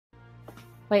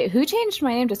Wait, who changed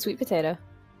my name to Sweet Potato?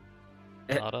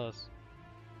 Not us.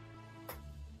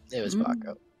 It was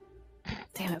Paco.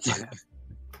 Damn it, Paco.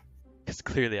 Because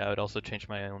clearly I would also change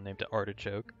my own name to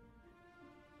Artichoke.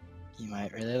 You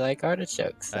might really like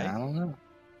artichokes. Right? I don't know.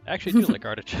 I actually do like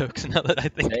artichokes now that I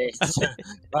think Hey. about it.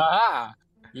 Ah!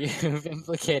 You've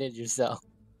implicated yourself.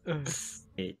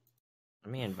 Wait,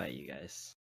 let me invite you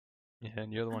guys. Yeah,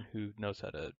 and you're the one who knows how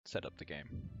to set up the game.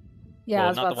 Yeah, Well, I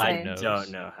was not about the to one say. who knows.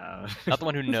 Don't know how. Not the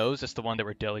one who knows, just the one that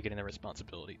we're delegating the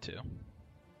responsibility to.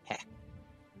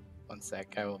 One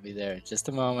sec, I will be there in just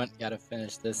a moment. Gotta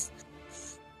finish this.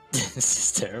 This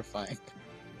is terrifying.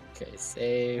 Okay,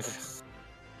 save.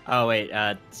 Oh wait,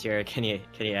 Sierra, can you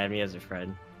add me as a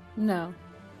friend? No,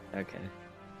 Okay.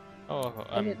 Oh,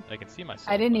 didn't- I can see myself.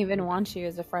 I didn't but- even want you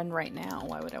as a friend right now.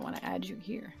 Why would I want to add you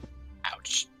here?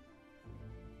 Ouch.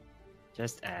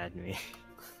 Just add me.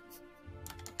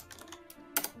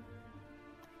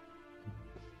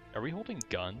 Are we holding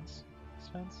guns,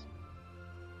 Spence?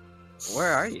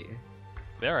 Where are you?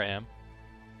 There I am.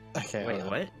 Okay, Wait,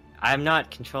 hold on. what? I'm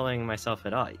not controlling myself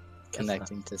at all.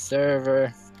 Connecting to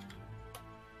server.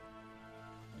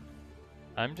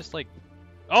 I'm just like,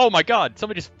 oh my god!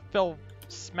 Somebody just fell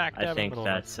smack dab I in think the middle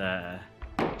that's of it.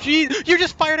 Jeez, you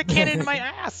just fired a cannon in my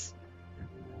ass!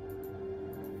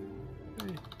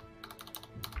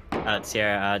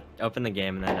 Sierra, open the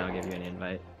game and then I'll give you an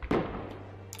invite.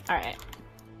 Alright,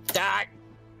 Die!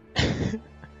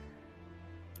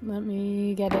 let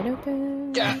me get it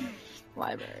open. Yeah.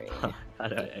 Library. How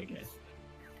do I? Okay.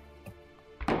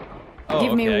 Oh,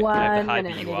 Give me okay, I have one to hide minute, I the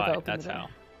need to UI. go open That's the how. door.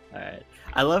 Alright.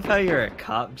 I love how you're a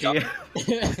cop, Gio.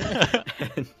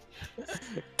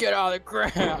 Get on the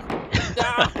ground!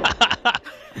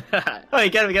 Oh, you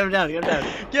get him down, get him down.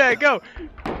 Yeah, go!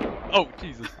 Oh,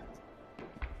 Jesus.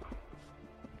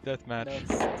 Deathmatch.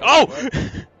 That's- Oh!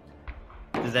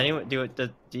 Does anyone do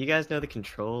you guys know the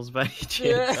controls by any chance?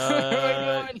 Yeah. Oh my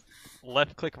Uh, God.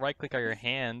 Left click, right click are your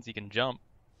hands. You can jump.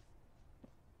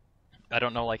 I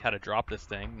don't know like how to drop this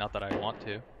thing. Not that I want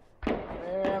to.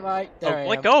 Where am I? There I Oh,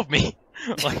 let am. go of me!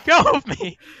 Let go of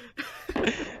me!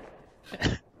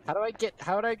 How do I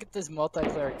get this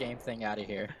multiplayer game thing out of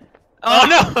here? Oh,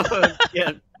 no!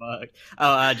 Get fucked.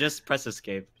 Oh, just press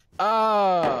escape.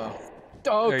 Oh.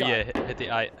 Oh Or, God. yeah, hit the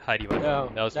hide button. No,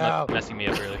 That was no. messing me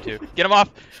up earlier too. Get him off!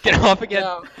 Get him off again!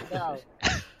 No, no.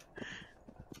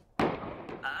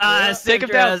 Ah, Take him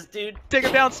down. dude. Take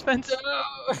him down, Spence!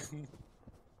 No.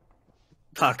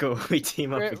 Paco, we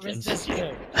team up Where's against this you.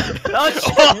 game? Oh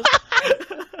shit!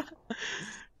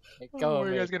 Go, Where are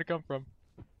you man. guys gonna come from?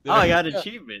 Oh, I got an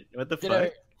achievement. What the Get fuck?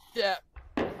 out. Yeah.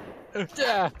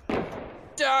 Yeah.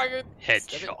 Dog it.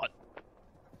 Headshot.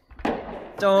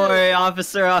 Don't worry,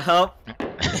 officer, I'll help.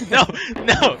 No,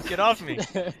 no, get off me,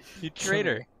 you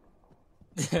traitor.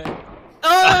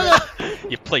 Oh!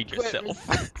 You played Quit yourself.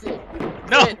 resisting.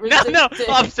 No, Quit no, no, resisting.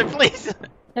 officer, please.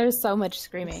 There's so much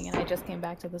screaming, and I just came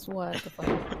back to this. What the fuck?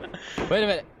 Wait a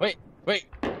minute. Wait.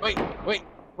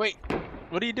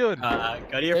 What are you doing? Go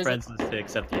to your There's friends list to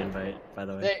accept the invite, by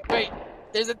the way. Wait.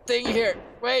 There's a thing here.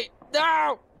 Wait.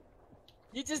 No.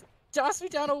 You just tossed me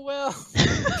down a well.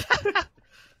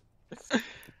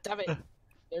 Damn it.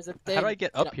 There's a thing. How do I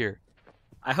get up here?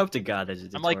 I hope to God there's a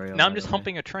I'm tutorial. like, now I'm by just the way.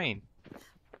 humping a train.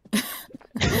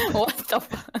 What the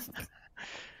fuck?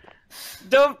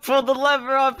 Don't pull the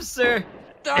lever, officer!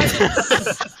 Dog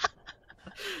it.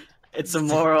 It's a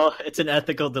moral, it's an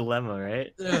ethical dilemma,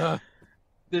 right? Ugh.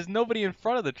 There's nobody in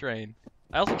front of the train.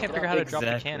 I also can't figure out how to drop the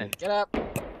Exactly. cannon. Get up.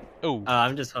 Oh,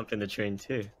 I'm just humping the train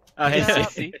too. Oh, hey, Yeah.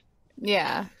 see? see?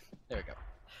 Yeah. There we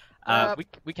go.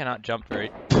 We cannot jump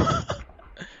very.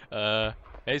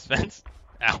 Hey Spence.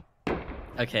 Ow.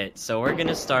 Okay, so we're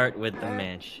gonna start with the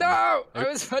mansion. No! I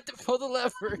was about to pull the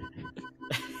lever.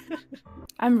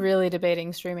 I'm really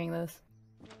debating streaming this.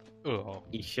 Oh.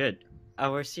 You should.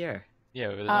 Oh, where's Sierra? Yeah,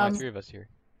 there's only 3 Um, of us here.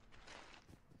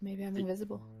 Maybe I'm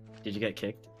invisible. Did you get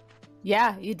kicked?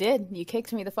 Yeah, you did. You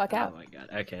kicked me the fuck Oh out. my god.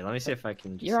 Okay, let me see if I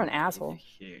can just... You're an leave asshole.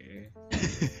 Here.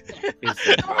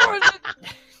 Oh,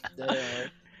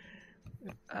 there.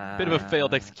 Bit of a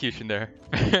failed execution there.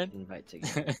 Invite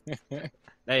to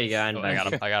There you go, Oh, invite. I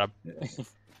got him. I got him.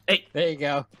 There you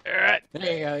go. Alright.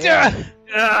 There you go. Yeah.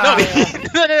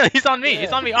 No, no, he's on me. Yeah.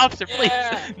 He's on me, officer, please.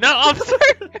 Yeah. No, officer.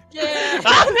 Yeah.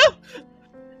 Ah,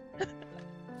 No.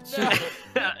 no.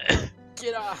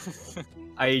 Get off.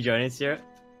 Are you joining, Sierra?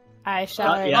 I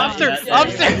shall. yeah, Officer, yeah,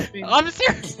 officer, yeah.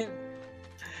 officer.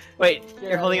 Wait, Get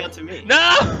you're holding out on to me.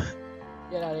 No.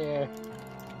 Get out of here.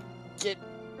 Get.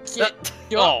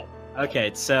 Oh.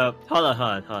 Okay, so hold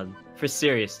on. For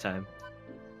serious time.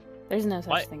 There's no such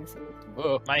What? thing as serious time.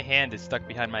 Whoa. My hand is stuck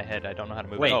behind my head. I don't know how to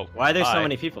move Wait, it. Oh, why are there so hi.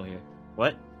 many people here?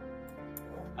 What?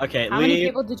 Okay, How many leave,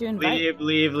 people did you invite?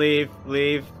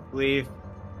 leave.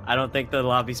 I don't think the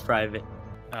lobby's private.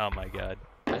 Oh my god.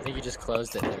 I think you just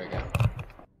closed it. There we go.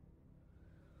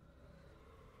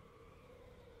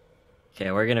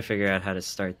 Okay, we're gonna figure out how to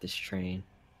start this train.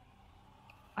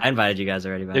 I invited you guys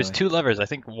already, by There's the way. 2 levers. I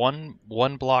think one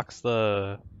blocks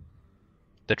the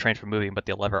train from moving, but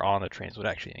the lever on the train is what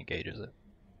actually engages it.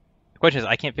 The question is,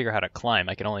 I can't figure out how to climb.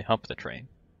 I can only hump the train.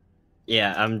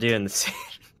 Yeah, I'm doing the same.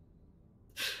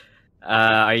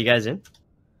 Are you guys in?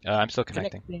 I'm still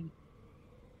connecting.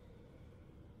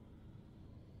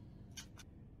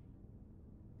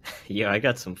 Yo, I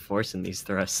got some force in these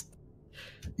thrusts.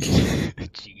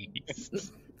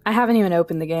 Jeez. I haven't even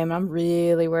opened the game. I'm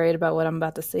really worried about what I'm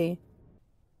about to see.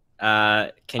 Can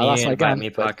I you lost my invite gun, me,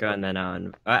 but- Paco, and then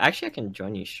on? Actually, I can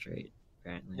join you straight.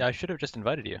 Apparently. Yeah, I should have just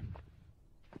invited you.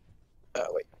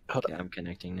 Wait, hold Okay, I'm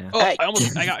connecting now. Oh, Hey!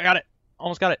 I got it.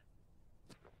 Almost got it.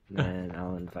 Then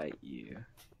I'll invite you.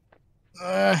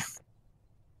 on.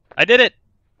 I did it.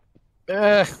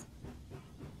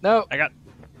 No.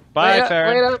 Bye,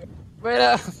 Farron. Wait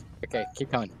up. Okay, keep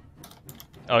coming.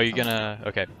 Oh, you're gonna...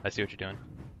 Okay, I see what you're doing.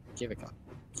 Keep it coming.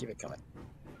 Keep it coming.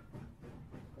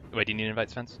 Wait, do you need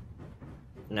invite, Spence?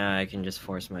 No, I can just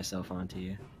force myself onto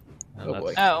you. Oh, that's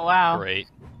boy. Oh, wow. great.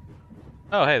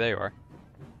 Oh, hey, there you are.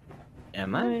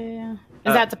 Am Oh, I? yeah.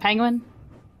 Is that the penguin?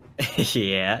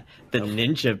 Yeah, the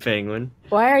ninja penguin.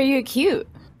 Why are you cute?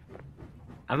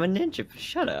 I'm a ninja.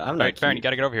 Shut up. I'm All not right, Farron, you cute.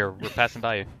 gotta get over here. We're passing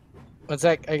by you. One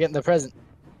sec, I get the present.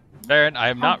 Farron, I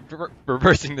am not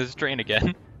reversing this train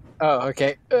again. Oh,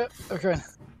 okay. Okay.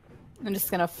 I'm just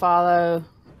gonna follow.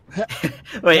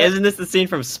 Wait, isn't this the scene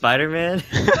from Spider-Man?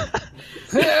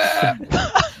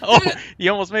 Oh,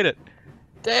 you almost made it.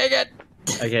 Dang it!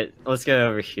 Okay, let's go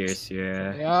over here,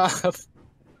 Sierra. Yeah.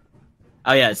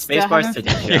 Oh yeah, spacebar's to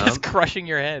You're just jump. crushing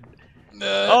your head.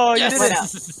 Oh, you did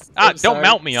it. Ah, don't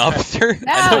mount me, officer.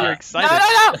 I know you're No,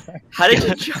 excited. no! How did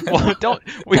you jump? Well, don't.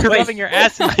 We're Wait. rubbing your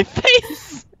ass in my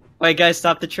face. Wait, guys,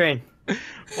 stop the train.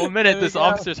 1 minute, There we this go.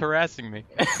 officer's harassing me.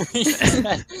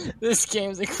 This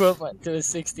game's equivalent to a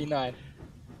 69.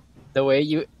 The way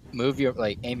you move your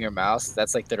aim your mouse,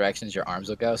 that's like the directions your arms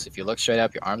will go. So if you look straight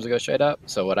up, your arms will go straight up.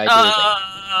 So what I do is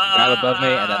grab above me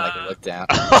and then look down.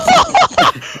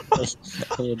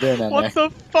 What are you doing down What there?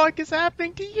 the fuck is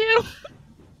happening to you?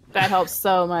 That helps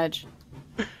so much.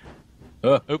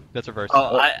 Oop, that's reverse.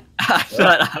 Oh, I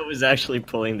thought I was actually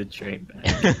pulling the train back.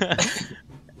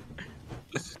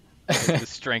 The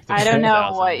strength of I don't know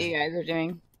 10,000. what you guys are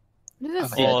doing. What is I'm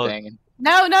this? Well, banging.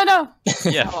 No, no, no!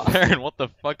 Yeah, Oh. Farron, what the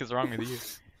fuck is wrong with you?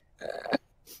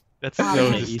 That's Oh, so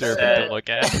man. disturbing said- to look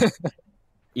at.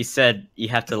 You said you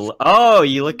have to. Oh,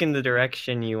 you look in the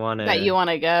direction you want to. That you want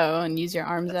to go and use your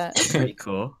arms at. Pretty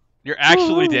cool. You're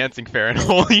actually Woo. dancing, Farron.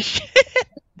 Holy shit!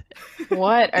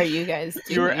 What are you guys doing?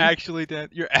 You were actually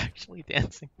You're actually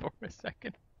dancing for a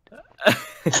second.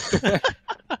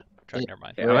 Never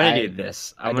mind. Okay, I'm gonna I- do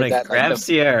this. I I'm did gonna that like grab the-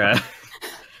 Sierra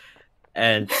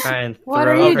and try and What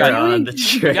are throw you her on doing? the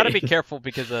train. You gotta be careful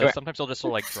because Come here. sometimes they'll just sort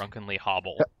of like drunkenly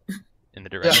hobble in the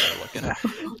direction you're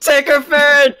looking. Take her,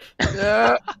 Farron!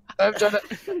 I'm trying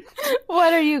to.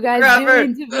 What are you guys Grab her.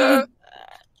 doing to me?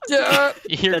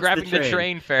 You're That's grabbing the the train.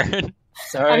 train, Farron. I'm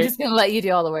Sorry. just gonna let you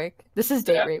do all the work. This is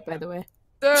date Yeah. rape, by the way.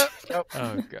 Nope.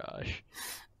 Oh gosh.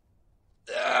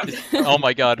 Oh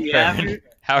my god, Yeah. Farron.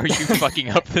 How are you fucking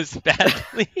up this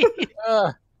badly?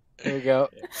 There we go.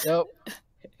 Nope.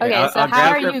 Okay, I'll- so I'll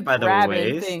how grab are her you by the grabbing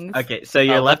waist. things? Okay, so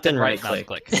you're left and right mouse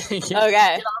click.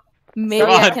 Okay. Maybe Come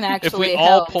I on, can if actually we all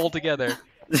help. pull together.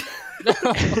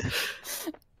 No.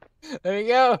 There we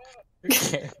go.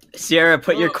 Okay. Sierra,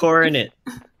 put your core in it.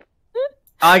 Oh,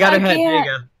 I got I her head. There you can't.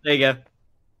 go. There you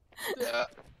go.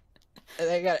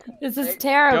 I got it. This Hey, is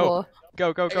terrible.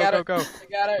 Go, go, I go, got go, it. go. I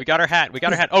got it. We got our hat. We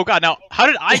got our hat. Oh god, now how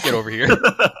did I get over here?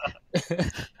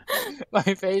 My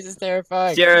face is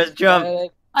terrifying. Sierra, jump. Got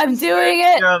it. I'm doing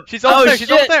it. Jump. She's up Oh, there. She's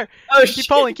up shit. there. Oh, Keep shit.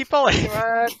 pulling. Keep pulling. Come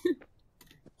on.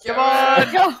 Come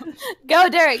on. Go, go,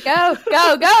 Derek. Go,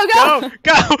 go, go, go.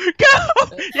 Go,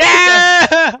 go.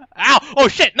 Yeah. Ow. Oh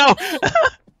shit. No.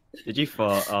 Did you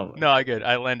fall? Oh, No, I good.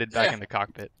 I landed back in the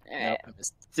cockpit. Nope, I'm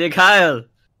just see, Kyle.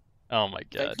 Oh my I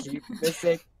god. keep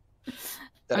missing. Did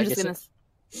I I'm get just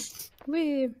you? gonna.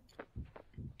 Wee.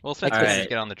 Well, Spencer, Alright. just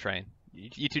get on the train.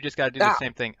 You two just gotta do the Ah,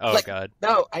 same thing. Oh like- god.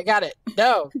 No, I got it.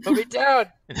 No, put me down.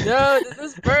 No, this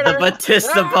is murder. The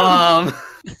Batista No! bomb.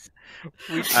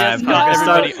 We just Alright, got Paco,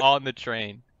 everybody start- on the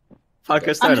train. Paco,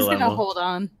 I'm start a just gonna level. hold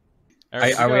on.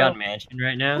 Alright, Are we go. on mansion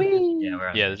right now? Whee! Yeah, we're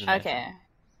on. Yeah, this is Okay.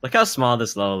 Look how small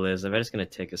this level is. I bet it's gonna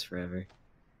take us forever.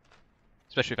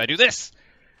 Especially if I do this.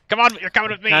 Come on, you're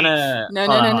coming with me. Kinda. No, hold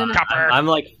no, on, no, hold no, on. no. I'm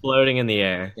like floating in the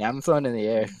air. Yeah, I'm floating in the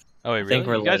air. Oh wait, I think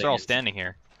really? we're You guys are all loading. standing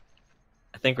here.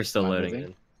 I think we're still Am I loading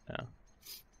moving? in.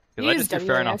 Because I Use just threw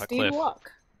Farron off a WASD to cliff.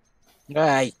 walk.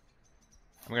 Right.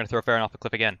 I'm gonna throw Farron off the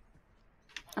cliff again.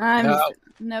 I'm. No.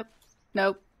 Nope.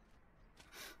 Nope.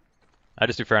 I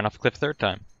just threw Farron off the cliff a third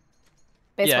time.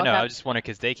 Baseball yeah, no, cap. I was just wondering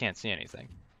because they can't see anything.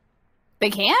 They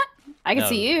can't? I can No.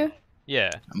 see you.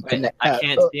 Yeah. I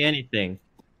can't see anything.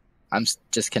 I'm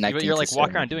just connecting. You're to like walking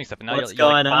certain- around doing stuff, and now What's you're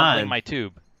like going fondling on? my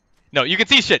tube. No, you can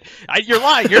see shit. You're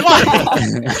lying. You're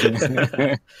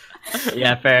lying.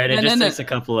 Yeah, fair. It No, just no, no. takes a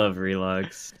couple of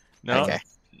relogs. No. Okay.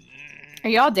 Are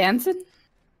y'all dancing?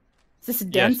 Is this a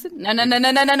Yes. dancing? No, no, no,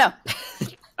 no, no, no, no.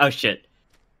 Oh shit.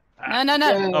 No, no,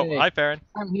 no. Oh, hi, Farron.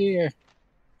 I'm here.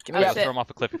 Give Oh, me I up. just shit. throw him off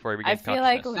the cliff before he I regains feel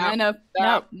like consciousness.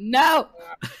 no, no,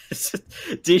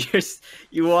 no, Dude,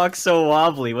 you walk so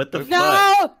wobbly. What the fuck?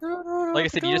 no. Like I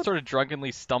said, you just sort of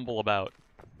drunkenly stumble about.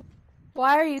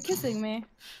 Why are you kissing me?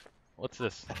 What's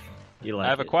this? You like I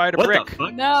have it. acquired a What brick. The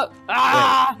fuck? No.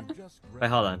 Ah! Wait,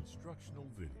 hold on.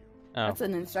 Oh, That's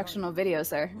an instructional video,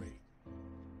 sir.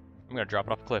 I'm gonna drop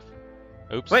it off the cliff.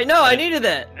 Oops. Wait, no, I needed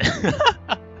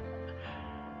that.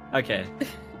 Okay.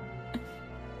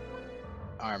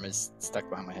 Arm is stuck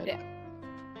behind my head. Yeah.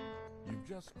 You've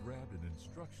just grabbed an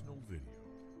instructional video.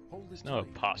 Hold There's it no tight.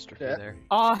 apostrophe Yeah. there.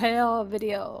 All hail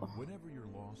video. Whenever you're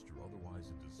lost or otherwise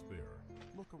in despair,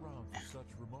 look around for such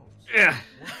remotes. Yeah.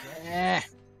 Once that's Eh.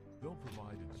 they'll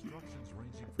provide instructions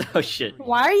ranging from Oh, shit.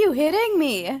 Why are you hitting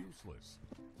me? useless.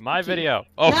 My video.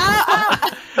 Oh. No!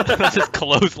 Ah! That's just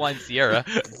clothesline Sierra.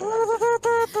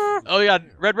 Oh yeah,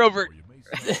 Red Rover. Or you may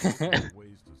find other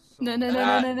ways to No, no, solve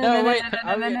no, no, no, no, No, no, wait, no, no,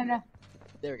 I'll no, no, get- no.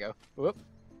 There we go. Whoop.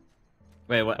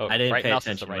 Wait, what? Oh, I didn't right pay mouse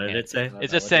is the attention. right What did hand. it say?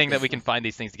 It's just saying that we can find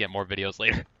these things to get more videos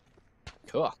later.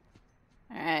 Cool. All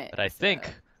right. But I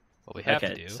think what we have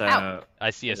to Okay, do. so Ow. I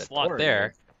see a There's a slot door there,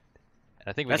 here. and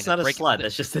I think we that's can not just a break slot. the-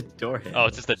 That's just a door handle. Oh,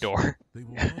 it's just a door. They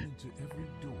will run into every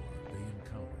door they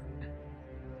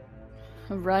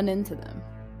encounter. Run into them.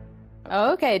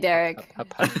 Oh, okay, Derek.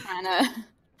 Up, up, Kinda.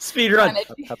 Speed run.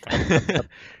 up, up,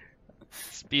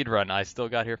 Speed run. I still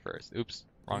got here first. Oops,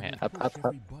 wrong They hand. will Up, push up, up.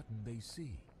 every button they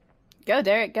see. Go,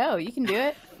 Derek. Go. You can do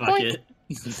it. Fuck Boink.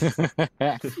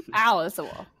 it. Ow, that's a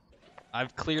wall.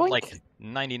 I've cleared Boink. like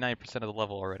 99% of the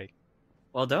level already.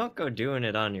 Well, don't go doing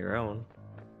it on your own.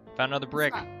 Found another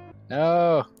brick.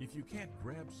 No. If you can't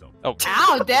grab something, Oh.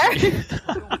 Ow, Derek.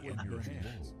 don't win your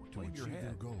hands to achieve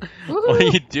your goal. What are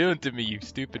you doing to me, you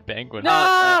stupid penguin?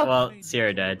 No. Well,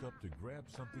 Sierra died. Look up to grab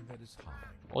something that is high.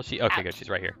 Well, she. Okay, good. She's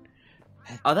right here.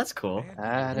 Oh, that's cool.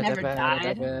 Never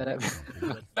died.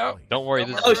 No. Don't worry,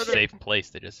 this is Oh, a shit. safe place.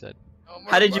 They just said.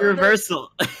 How did you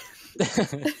reversal?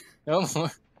 No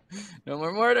more. No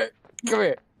more mortar. Come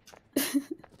here.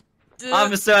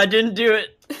 Officer, I didn't do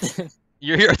it.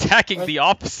 You're attacking the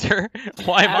officer.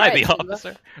 Why am I the Alright.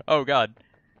 officer? Oh God.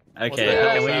 Okay, What the hell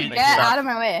can is we happening? Get stop? out of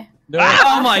my way. No.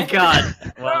 Oh my god.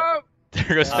 Well, There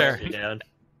goes officer Farron. down.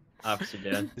 Officer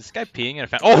down. Is this guy peeing in a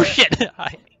fountain? Oh shit!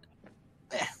 Hi.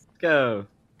 Go.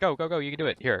 Go, go, go! You can do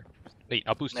it. Here. Wait,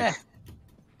 I'll boost you. Eh.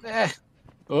 Like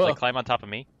Oh. climb on top of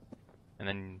me, and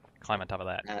then climb on top of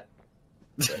that. No.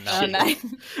 Oh, nice.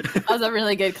 That was a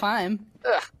really good climb.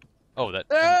 Oh, that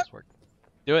almost worked.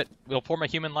 Do it. We'll form a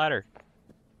human ladder.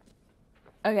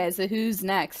 Okay, so who's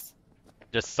next?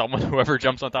 Just someone, whoever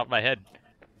jumps on top of my head.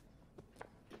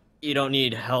 You don't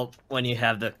need help when you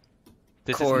have the.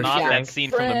 This Course, is not yeah. that scene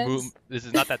from the Friends. This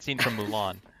is not that scene from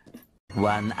Mulan.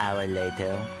 1 hour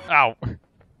later. Ow!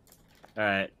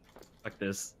 Alright. Fuck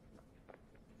this.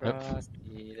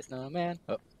 Frosty the Snowman.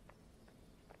 Oh,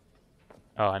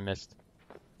 Oh, I missed.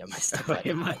 yeah, my stuff.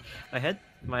 Wait, my head,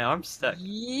 my arm's stuck.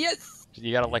 Yes.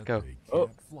 You gotta let go. They Oh.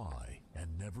 can't fly and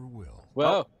never will.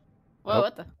 Whoa. Whoa, Oh.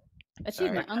 what the?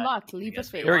 Achievement Alright, unlocked. Leap of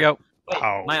faith. Here we go. Wait,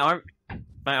 Ow.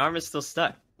 my arm is still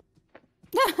stuck.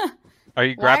 Are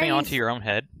you Why grabbing are you onto your own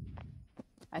head?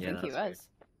 I Yeah, think he that's was.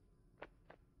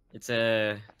 It's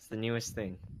the newest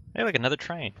thing. Hey, like another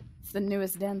train. It's the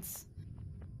newest dance.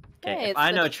 Okay, Hey, if it's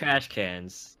I the- know trash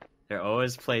cans, they're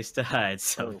always placed to hide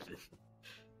something.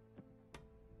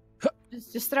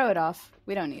 Just throw it off.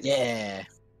 We don't need it. Yeah.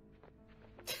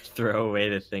 Throw away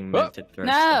the thing meant to throw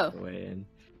No. stuff away in.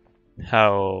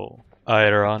 How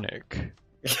ironic.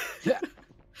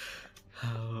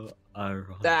 How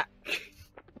ironic.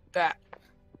 That.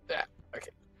 Okay.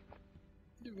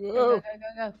 Go, Whoa.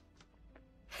 go,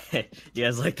 go, You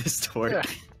guys like this torque?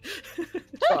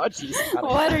 Oh, jeez. go.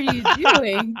 What are you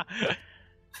doing?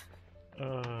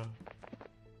 Uh,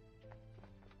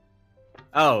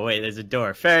 Oh wait, there's a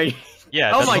door. Fair.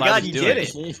 Yeah. Oh that's my what I god, was you doing. did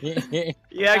it!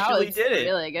 You That actually was did it.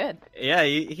 Really good. Yeah,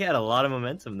 he had a lot of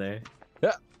momentum there.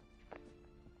 Yeah.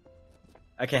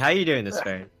 Okay, how are you doing this,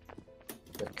 Farron?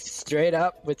 Look straight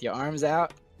up with your arms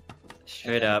out.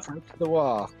 Straight and up. then approach the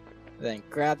wall. Then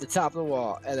grab the top of the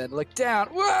wall and then look down.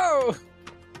 Whoa!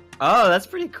 Oh, that's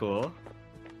pretty cool.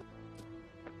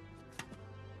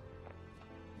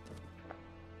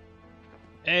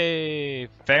 Hey,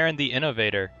 Farron the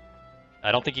Innovator.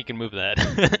 I don't think he can move that.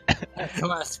 Come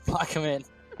on, block him in.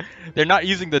 They're not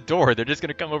using the door. They're just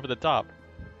gonna come over the top.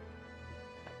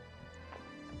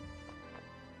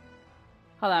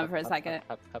 Hold on for a second.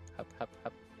 Hop, hop, hop, hop,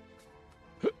 hop.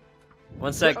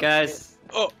 One sec, guys.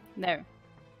 There.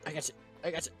 I got you.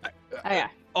 I got you. Oh yeah.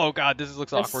 Oh god, this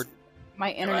looks That's- awkward.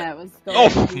 My internet was Oh,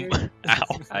 going weird. ow.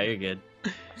 Oh, you're good.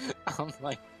 I'm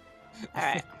like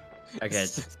Alright. Okay,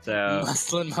 so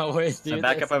muscling my way through.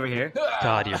 back this. up over here.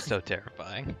 God, you're so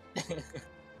terrifying.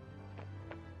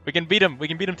 We can beat him. We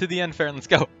can beat him to the end, Farron. Let's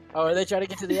go. Oh, are they trying to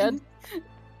get to the end?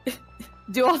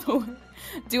 Do all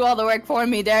the work for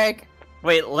me, Derek.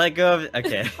 Wait, let go of.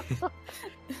 Okay.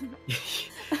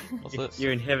 What's this? You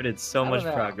inhibited so I much don't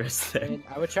know. progress I there. mean,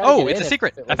 I would try to Oh, get it's in a if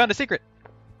secret. it I was- found a secret.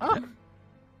 Oh.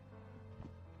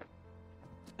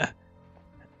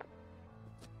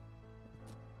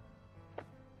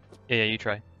 Yeah, you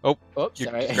try. Oh, Oops, You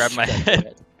sorry. grabbed my Got your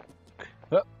head.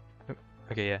 head.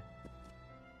 okay, yeah.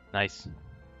 Nice.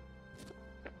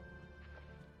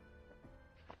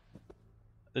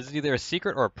 This is either a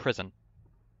secret or a prison.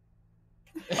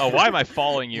 Oh, why am I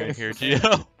following you in here,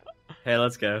 Gio? Hey,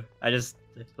 let's go. Let's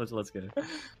go.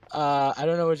 I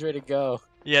don't know which way to go.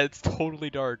 Yeah, it's totally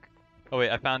dark. Oh wait,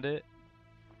 I found it.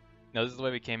 No, this is the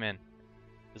way we came in.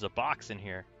 There's a box in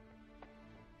here.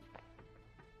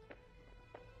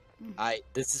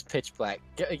 This is pitch black.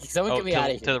 Someone Oh, get me to,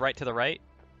 out of to here. the right, to the right.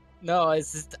 No,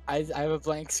 it's just I have a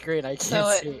blank screen. I can't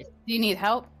So see. Do you need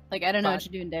help? Like I don't know what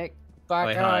Fuck. you're doing, Derek. Fuck,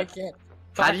 Wait, oh, hold I on. can't.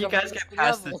 How Fuck, did you I'm guys on get this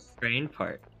past level. the train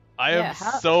part? I Yeah, am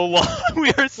how- so lost.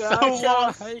 We are so Fuck,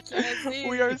 lost. I can't see.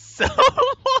 We are so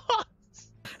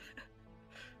lost.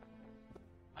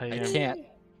 I can't.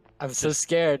 I'm so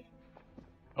scared.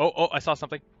 Oh, I saw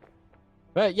something.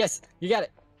 Right, yes, you got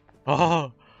it.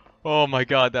 Oh my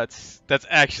God, that's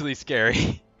actually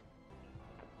scary.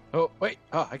 Oh, wait.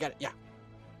 Oh, I got it. Yeah.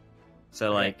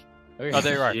 So like, Okay. Oh,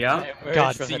 there you are. yeah. Emerge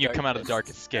God, from seeing the you come out of the dark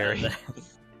is scary.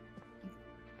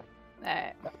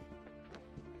 Alright.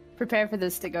 Prepare for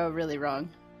this to go really wrong.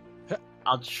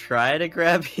 I'll try to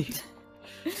grab you.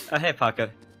 Oh, hey, Paco.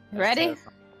 Ready?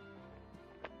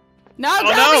 No, Oh,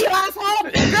 grab no! me, you asshole!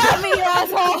 Grab me, you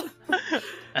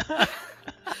asshole!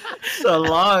 So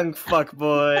long, fuck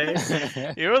boy.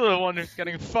 You're the one who's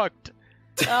getting fucked.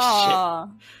 Oh.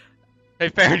 Hey,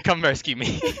 Farron, come rescue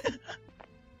me.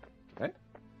 Oh,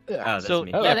 that's So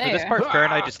me. Oh, yeah, there. for this part,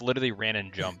 Farron and I just literally ran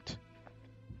and jumped.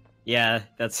 Yeah,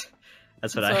 that's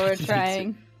what So I. we're had to do, too.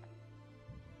 trying.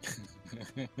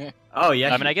 Oh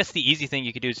yeah. I mean, I guess the easy thing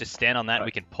you could do is just stand on that and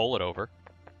we can pull it over.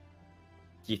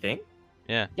 Do you think?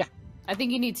 I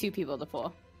think you need 2 people to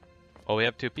pull. Oh, we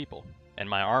have 2 people. And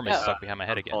my arm is Oh. stuck behind my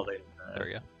head again. Holding, There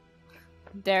we go.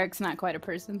 Derek's not quite a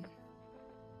person.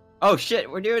 Oh shit,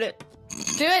 we're doing it.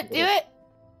 Do it! Do it!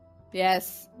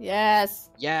 Yes. Yes.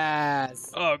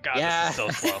 Yes. Oh God, Yeah. this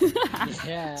is so slow.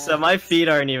 Yeah. So my feet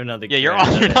aren't even on the Yeah, you're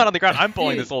ground. you're not on the ground. I'm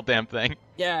pulling this whole damn thing.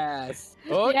 Yes.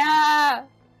 Oh, Yeah!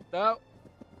 no.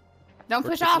 Don't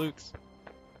Where's push the off! flukes?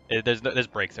 There's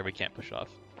brakes there. We can't push off.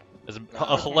 As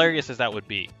hilarious as that would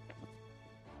be.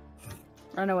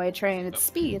 Runaway train. It's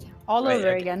speed. All Wait, over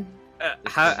okay. again.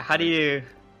 How do you?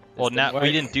 Well, This now didn't we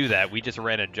work. didn't do that. We just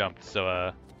ran and jumped.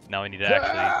 So now we need to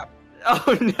actually.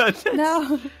 Oh no, that's,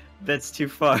 No. that's too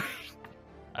far.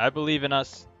 I believe in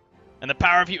us, and the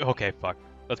power of you. Okay, fuck.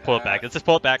 Let's pull it back. Let's just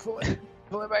pull it back. Pull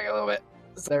it back a little bit.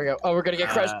 There we go. Oh, we're gonna get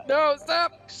crushed. Uh, No,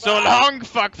 stop. So long,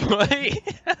 fuck boy.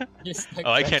 You're stuck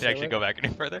Oh, I can't crushed actually over. go back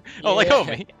any further. Oh, let go of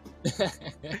Yeah. me.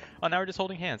 Oh, now we're just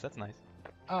holding hands. That's nice.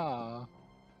 Aw.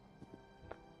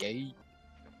 Gay.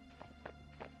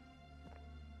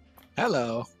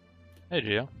 Hello. Hey,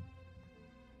 Gio.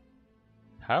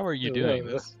 How are you Hello. doing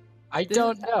this? I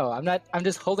don't know. I'm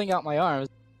just holding out my arms.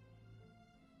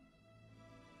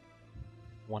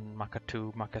 1 Maka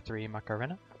 2 Maka 3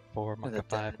 Macarena 4 Maka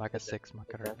 5 Maka 6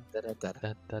 Macarena. Da, da, da,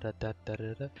 da, da, da,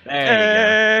 da.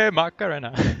 There Hey,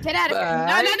 Macarena. Get out of here. No,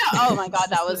 Bye. no, no. Oh my god,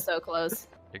 that was so close.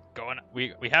 You're going.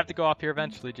 We have to go up here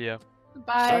eventually, Gio.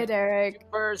 Bye, Sorry. Derek.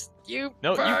 First, you.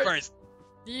 No, first. you first.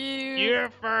 You. You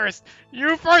first.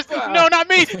 You first. Ah. No, not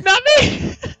me. Not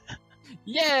me.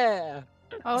 Yeah.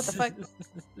 Oh, what the fuck?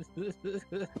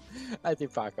 I threw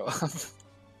Paco off.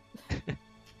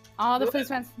 All the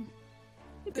policemen.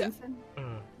 Ethan.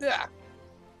 Yeah.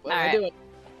 What am I Alright. doing?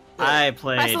 I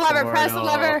played. Press the lever, press the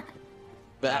Portal. lever!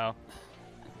 No.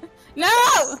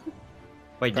 No!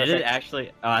 Wait, did it Perfect.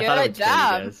 actually? Oh, I thought it Good would kill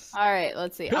job. you guys. Alright,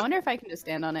 let's see. I wonder if I can just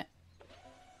stand on it.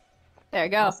 There we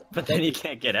go. But then you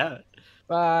can't get out.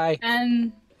 Bye.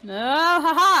 And no,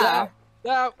 haha!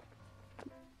 No.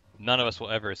 None of us will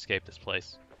ever escape this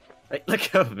place. Like,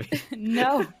 look over me.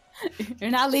 No, you're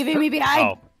not leaving me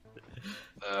behind.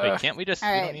 Oh, wait, can't we just? we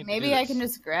don't Alright, need to maybe do I this. can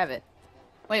just grab it.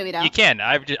 Wait, we don't. You can.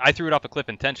 I threw it off a cliff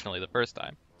intentionally the first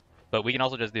time, but we can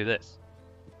also just do this.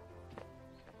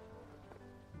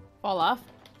 Fall off.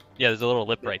 Yeah, there's a little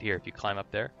lip right here. If you climb up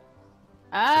there,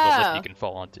 there's a lip Oh, you can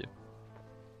fall onto.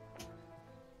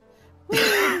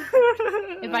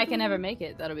 if I can ever make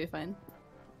it, that'll be fine.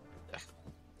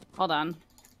 Hold on.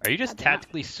 Are you just God damn it.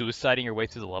 tactically suiciding your way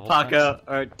through the level? Paco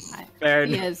or He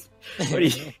Baron, is. what do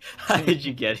you, how did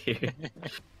you get here?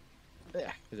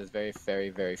 Yeah, because it's very, very,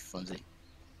 very flimsy.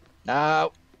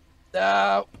 No.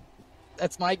 No.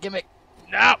 That's my gimmick.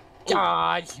 No.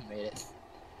 God, you made it.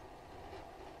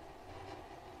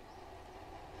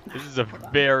 This is a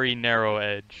very narrow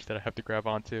edge that I have to grab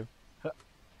onto.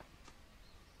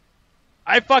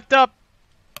 I fucked up.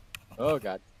 Oh,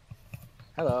 God.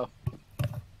 Hello.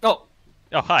 Oh,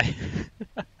 Oh hi.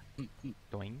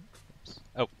 Doing. Oops.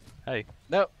 Oh, hey.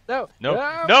 No, no.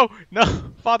 No, no, no,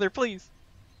 Father, please.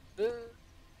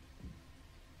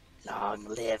 Long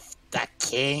live the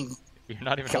king. You're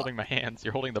not even holding my hands.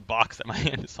 You're holding the box that my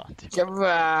hand is onto. Come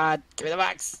on. Give me the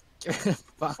box. Give me the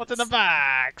box. What's in the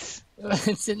box?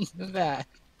 What's in the back?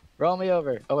 Roll me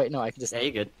over. Oh, wait, no, I can just... yeah,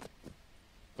 you good.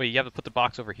 Wait, you have to put the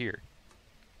box over here.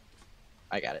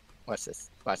 I got it. Watch this.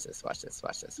 Watch this. Watch this.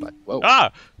 Watch this. Watch... Whoa.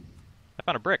 Ah! I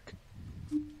found a brick.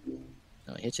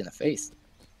 No, it hit you in the face.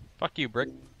 Fuck you, brick.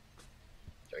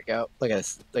 There we go. Look at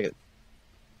this. Look at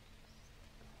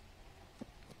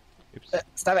Oops. it.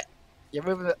 Stop it. You're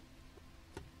moving it.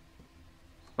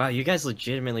 Wow, you guys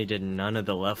legitimately did none of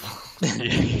the level.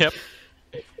 Yep.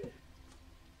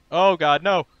 Oh god,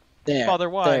 no. There. Father,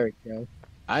 why? There we go.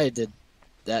 I did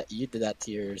that. You did that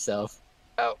to yourself.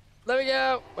 Oh, let me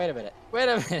go. Wait a minute. Wait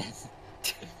a minute.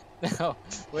 No.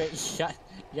 Wait, you got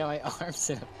my arms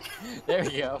in them. There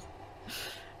we go.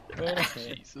 Wait a minute.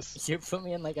 Jesus. You put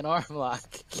me in like an arm lock.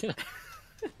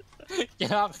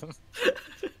 Get off him.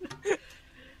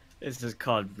 This is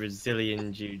called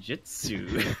Brazilian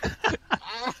Jiu-Jitsu.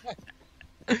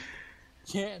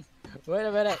 Can't. Wait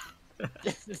a minute.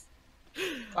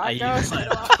 I Paco, use my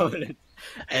get off. opponent's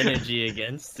energy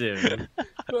against him.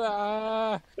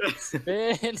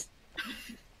 Spin.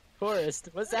 Forest.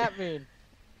 What's that mean?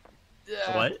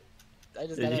 What? I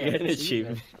just Did got you get an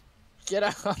achievement? Get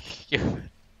off.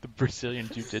 The Brazilian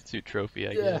Jiu-Jitsu trophy,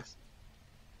 I Yeah. guess.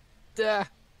 Duh.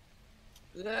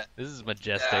 This is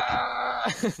majestic.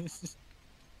 Ah.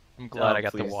 I'm glad Oh, I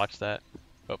got please. to watch that.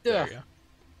 Oh, Yeah. there we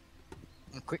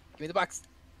go. Quick, give me the box.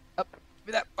 Up, give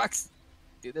me that box.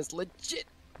 Do this legit.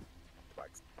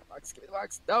 Box, give me the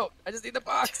box. No, I just need the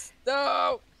box.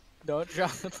 No, don't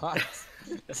drop the box.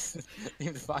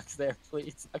 Leave the box there,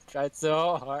 please. I've tried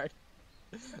so hard.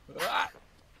 Ah.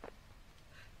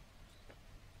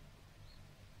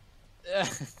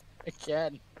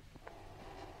 Again.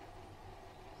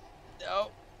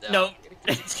 No. No. I'm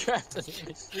gonna get trapped in the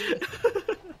machine.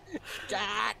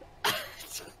 God.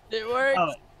 It worked.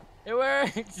 Oh. It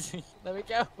worked. Let me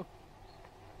go.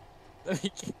 Let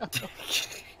me go.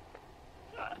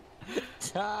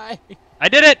 Die. I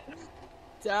did it!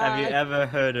 Die. Have you ever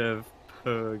heard of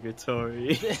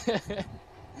purgatory?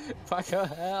 Paco,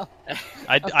 hell.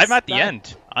 I'm at the stuck.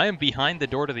 end. I am behind the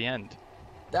door to the end.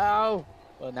 No.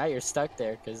 Well, now you're stuck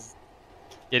there because.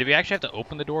 Yeah, do we actually have to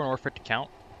open the door in order for it to count?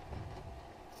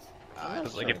 I don't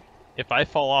 'Cause, like, know. if I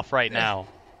fall off right now,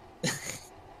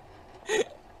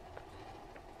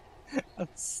 I'm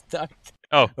stuck.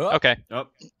 oh, Oh. okay. Oh,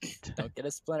 Don't get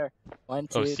a splinter. 1,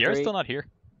 2, Oh, Sierra's 3. still not here.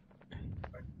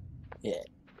 Yeah.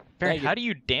 Baron, Thank you. how do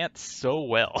you dance so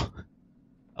well?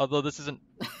 Although this isn't.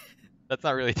 That's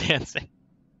not really dancing.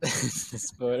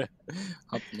 This photo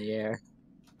up in the air.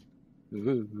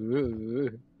 Ooh, ooh,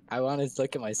 ooh. I want to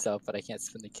look at myself, but I can't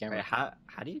spin the camera. wait,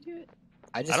 how do you do it?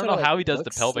 I don't wanna, know how he does the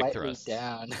look pelvic slightly thrust.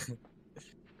 down.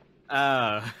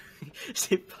 Oh,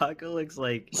 see, Paco looks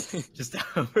like just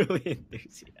overly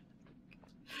enthusiastic.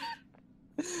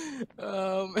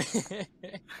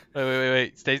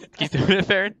 Wait. Stay. Keep doing it,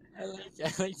 Baron. I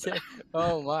like to.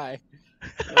 Oh my.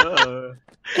 Oh,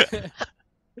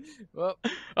 Well,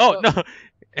 Oh no.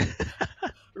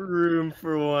 room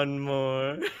for one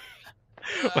more.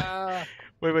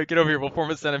 Wait. Get over here. We'll form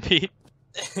a centipede.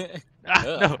 Ah,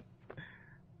 Ugh. no.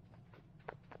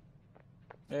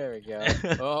 There we go.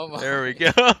 Oh my. There we go.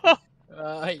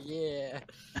 Oh yeah.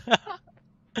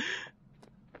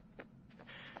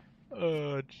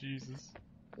 Oh Jesus.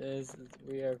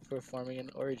 We are performing an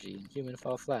orgy in human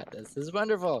fall flat. This is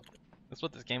wonderful. That's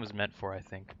what this game was meant for, I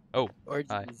think. Oh,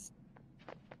 Orgies.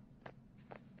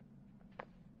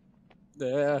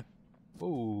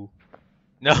 ooh.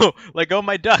 No, let go of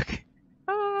my duck.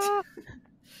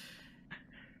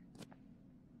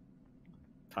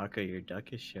 Paco, your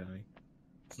duck is showing.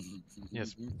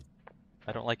 Yes.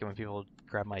 I don't like it when people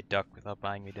grab my duck without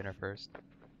buying me dinner first.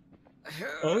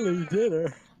 Only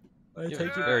dinner. I You take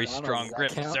have you a very to strong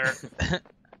McDonald's, grip, does that sir.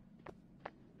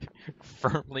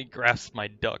 Firmly grasps my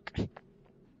duck.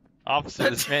 Officer,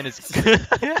 this man is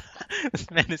this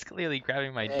man is clearly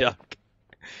grabbing my Hey. duck.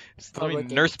 Just let me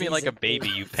Public nurse me like a indecency. baby,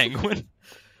 you penguin.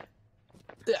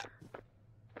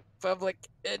 Public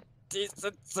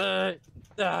indecency.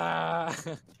 Ah.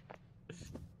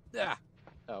 Ah.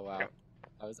 Oh wow.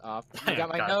 I was off. You got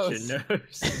my nose. Your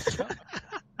nose.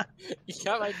 You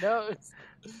got my nose.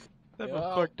 What type Yo.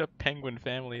 of fucked up penguin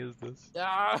family is this?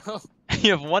 No.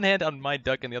 You have one hand on my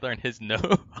duck and the other on his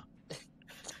nose.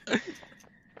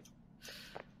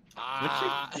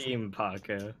 Ah. What's your theme,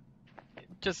 Paco?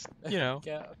 Just, you know,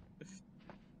 Go.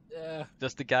 Yeah.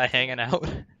 just a guy hanging out.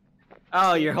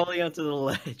 Oh, you're holding onto the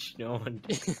ledge. No one.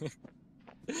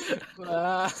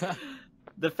 Ah.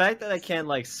 The fact that I can't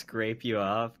like scrape you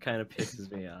off kind of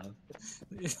pisses me off.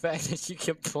 The fact that you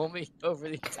can pull me over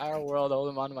the entire world, hold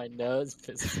him on my nose,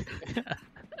 pisses me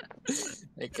off.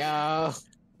 Like, oh.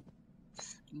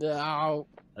 No.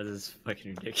 That is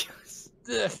fucking ridiculous.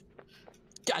 Ugh.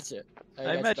 Gotcha.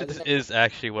 I imagine this is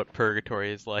actually what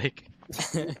purgatory is like.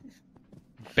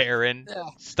 Barren,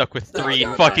 stuck with No, 3 no,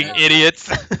 no, fucking no.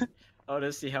 idiots. I want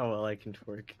to see how well I can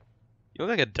twerk. You look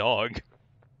like a dog.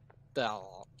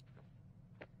 Oh.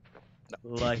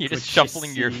 Like You're just what you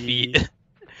shuffling your see. feet.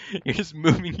 You're just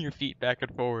moving your feet back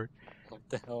and forward. What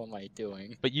the hell am I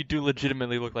doing? But you do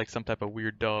legitimately look like some type of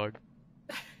weird dog.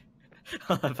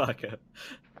 Hold on, Paco.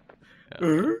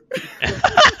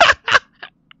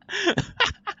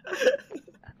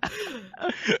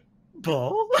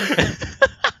 Ball?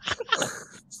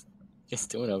 What's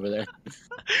doing over there?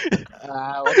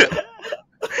 What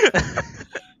the...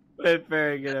 Wait,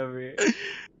 Barry, get over here.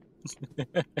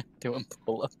 doing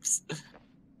pull-ups.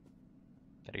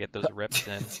 Gotta get those reps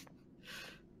in.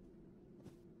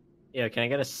 Yeah, can I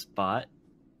get a spot?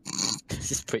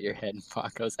 Just put your head in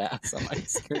Paco's ass on my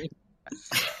screen.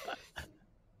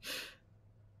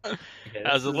 Okay,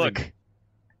 How's this it is a- look?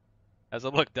 How's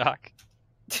it look, Doc?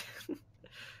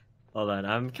 Hold on,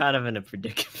 I'm kind of in a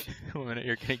predicament. 1 minute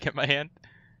here, can you get my hand?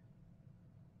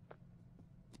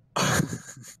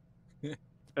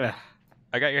 Ugh.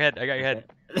 I got your head, I got your head.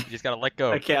 You just gotta let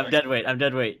go. Okay, I'm dead weight. I'm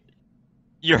dead weight.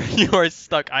 You are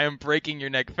stuck. I am breaking your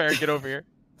neck. Farron, get over here.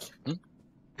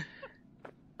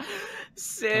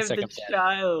 Save second, the Dad.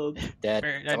 child. Dead.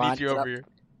 Farron, I Come need on, you get over up. here.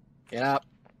 Get up.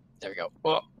 There we go.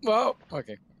 Whoa. Whoa.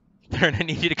 Okay. Farron, I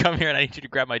need you to come here and I need you to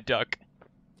grab my duck.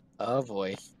 Oh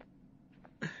boy.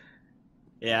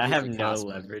 Yeah, I You're have no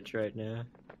impossible. leverage right now.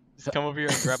 Just come over here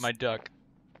and grab my duck.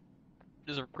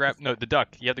 Just grab, no, the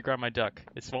duck. You have to grab my duck.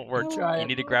 This won't work. Try You it.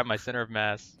 need to grab my center of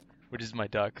mass, which is my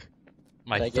duck.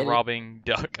 My Did I get it? throbbing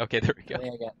duck. Okay, there we I go.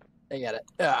 think I got it.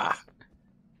 Ah.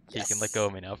 You can let go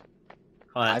of me now.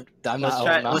 Hold on. I'm Let's not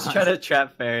try. holding on. Let's try to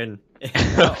trap Farron.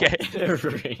 Okay. In a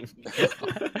ring.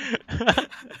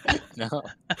 No.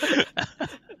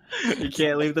 You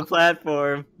can't leave the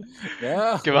platform.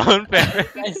 No. Come on, Farron.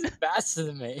 You guys are faster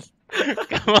than me.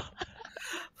 Come on.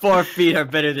 4 feet are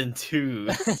better than 2.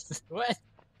 What?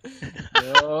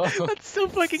 No. That's so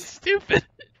fucking stupid.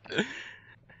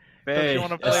 Barry,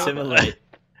 wanna play with assimilate.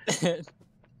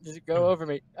 Just go over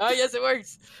me. Oh yes, it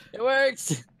works. It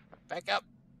works. Back up.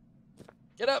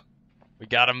 Get up. We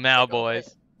got him now,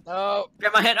 boys. No.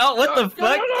 Grab my head. Oh, what the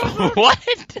fuck?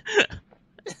 What?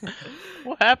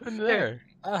 What happened there?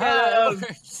 That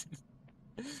works.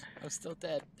 I'm still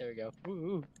dead. There we go. Ooh,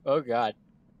 ooh. Oh god.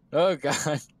 Oh god.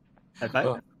 High five.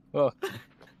 Oh. Oh.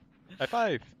 High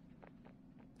five.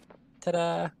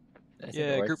 Ta-da. I think it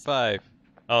Yeah, works. group 5.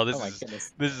 Oh, Oh my this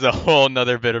goodness. is a whole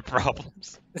nother bit of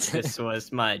problems. This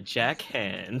was my jack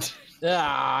hand.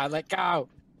 Ah, let go.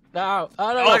 No.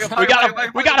 Oh no. Oh, no, we got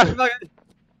him. We got him.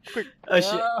 Oh shit.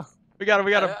 no. We got him.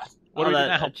 We got him. What do we do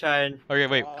now? I'm trying. Okay,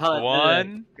 wait. Hold on,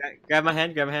 One. Grab my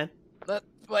hand. Grab my hand.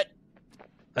 What?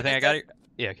 I think I got it.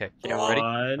 Yeah. Okay. Yeah. Ready?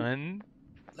 One. One,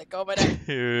 Let go of my neck.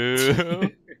 2,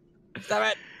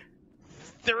 Stop it.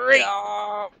 3.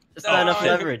 No. It's not enough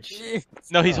leverage.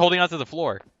 No, he's holding onto the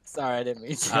floor. Sorry, I didn't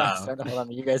mean to. Oh. I was trying to hold on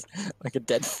to you guys like a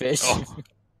dead fish. Oh.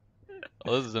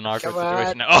 Oh, this is an awkward Come on.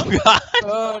 situation now. Oh god!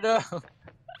 Oh no!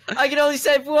 I can only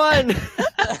save one.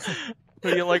 Who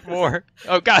do you like more?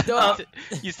 Oh god! No.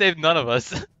 You saved none of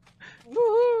us.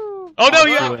 Woohoo! Oh no,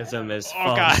 you! Altruism is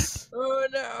Oh, God. false. Oh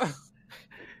no!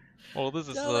 Well, this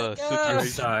is Don't a let go. I'm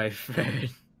situation. sorry, Fred.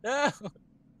 No!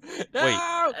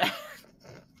 No!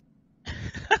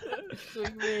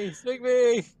 Swing me! Swing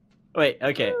me! Wait,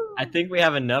 okay. I think we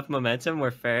have enough momentum.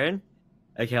 We're Farron.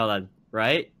 Okay, hold on.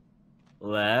 Right,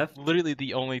 left, Literally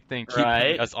the only thing keeping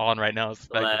Right. us on right now is the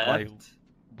fact that my left,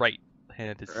 right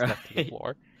hand is stuck to the Right.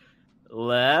 floor.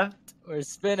 left. We're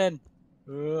spinning.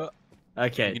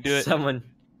 Okay, You can do it.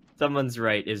 someone's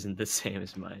right isn't the same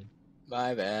as mine.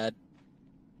 My bad.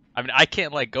 I mean, I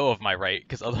can't let go of my right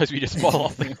because otherwise we just fall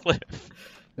off the cliff.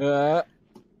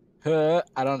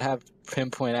 I don't have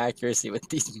pinpoint accuracy with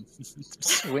these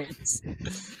swings.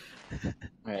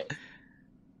 Right.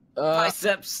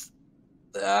 Biceps.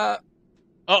 Uh,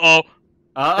 Uh-oh.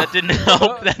 Oh. That didn't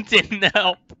help. That didn't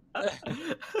help.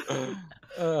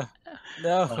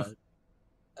 no.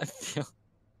 I feel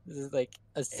this is like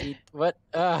a seat. What?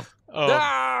 Oh.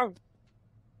 No!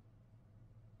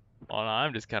 Well, no,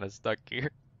 I'm just kind of stuck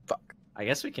here. I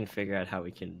guess we can figure out how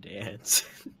we can dance.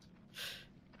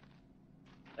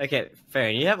 Okay,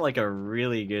 Farron, you have like a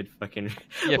really good fucking.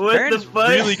 Yeah, What Farron's the fuck?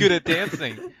 really good at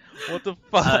dancing. What the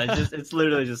fuck? It's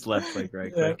literally just left click,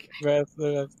 right click.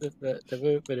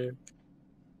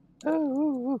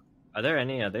 Are there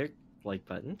any other like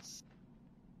buttons?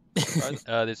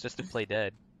 There's just to play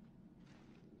dead.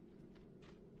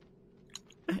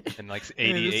 And like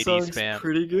 80 spam.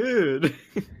 Pretty good.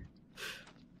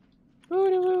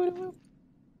 Ooh.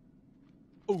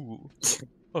 Ooh.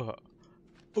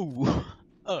 Ooh.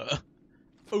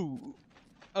 Ooh.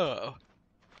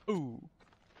 Ooh.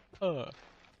 Oh,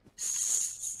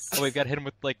 we've got to hit him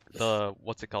with like the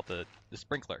what's it called, the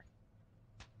sprinkler.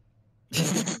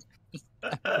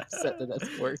 Upset that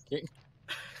that's working.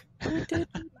 What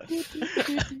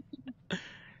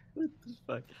the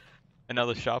fuck?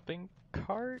 Another shopping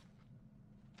cart.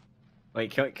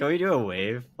 Wait, can we do a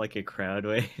wave, like a crowd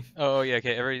wave? Oh yeah,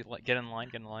 okay. Get in line.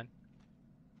 Get in line.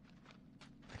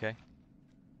 Okay.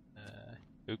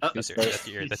 Oops, Oh, that's your ear. That's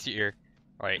your ear. That's your ear.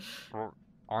 All right.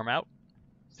 Arm out.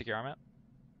 Stick your arm out.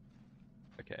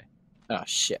 Okay. Oh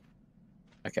shit.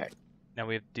 Okay. Now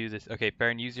we have to do this. Okay,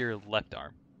 Baron, use your left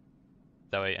arm.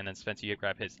 That way, and then Spencer, you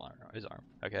grab his arm.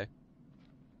 Okay.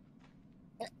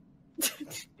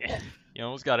 Yeah. You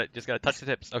almost got it. Just gotta touch the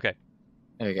tips. Okay.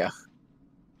 There you go.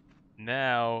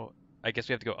 Now, I guess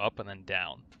we have to go up and then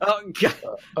down. Oh god!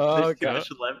 Oh There's too god. much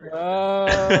leverage.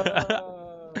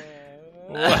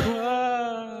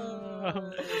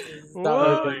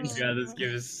 Oh my god, this game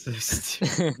is so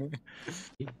stupid.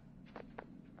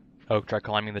 Oh, try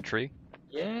climbing the tree.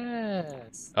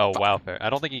 Yes. Oh wow, fair. I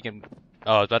don't think you can.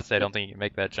 Oh, I was about to say I don't think you can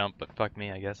make that jump, but fuck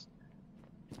me, I guess.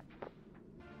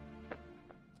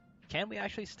 Can we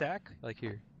actually stack? Like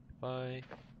here, bye.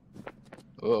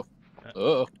 Oh.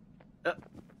 Oh.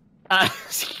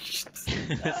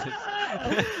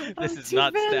 This is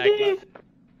not stacking.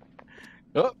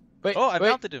 Oh. Wait. Oh, I wait.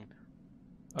 mounted him.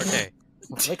 Okay.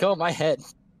 Let go of my head.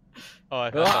 Oh,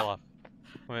 I fell off.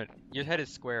 Wait, your head is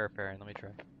square, Farron. Let me try.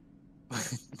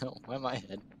 No, why my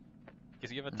head?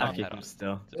 Because you have a I'll top keep hat him on.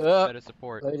 still. It's a better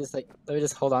support. Let me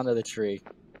just hold on to the tree.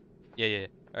 Yeah.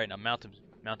 All right, now mount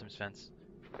him's fence.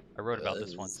 I wrote about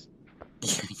this once.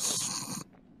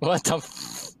 What the?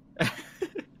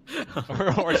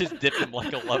 or just dip him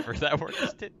like a lover. That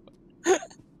works too.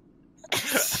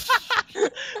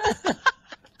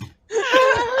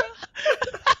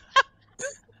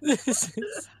 This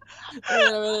is. Wait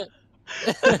a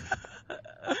minute.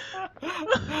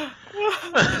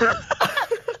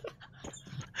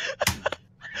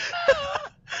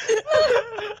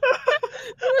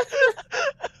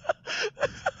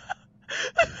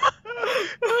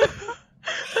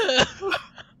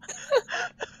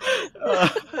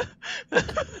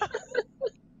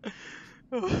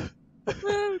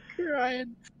 I'm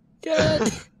crying.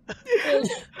 God.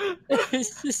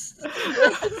 It's just.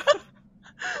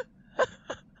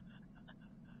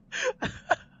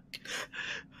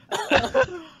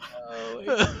 Oh my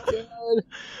god.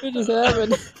 What just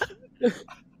happened?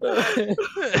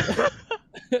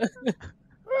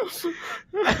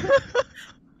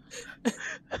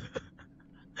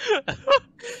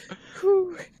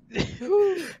 Whew.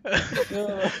 Whew.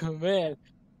 Oh man.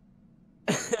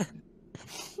 I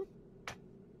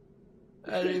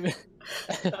don't even.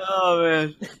 Oh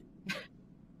man.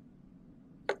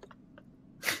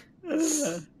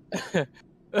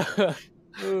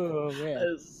 Oh man.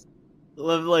 I just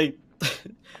love like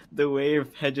the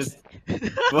wave had just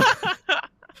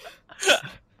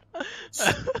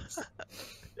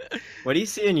What do you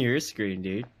see on your screen,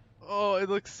 dude? Oh, it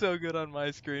looks so good on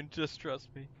my screen. Just trust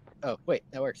me. Oh, wait,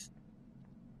 that works.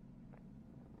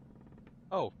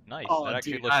 Oh, nice. Oh, that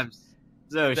actually dude, looks. I'm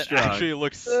so That strong. actually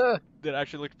looks. Ugh. That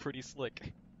actually looked pretty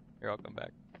slick. Here, I'll come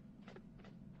back.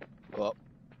 Well.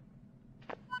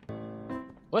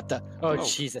 What the? Oh, Oh.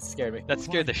 jeez, that scared me. That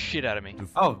scared the shit out of me. To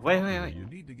Oh, fly wait, properly, wait. You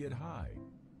need to get high.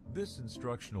 This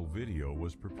instructional video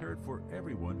was prepared for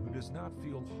everyone who does not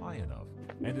feel high enough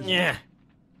and is Yeah.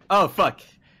 Oh fuck!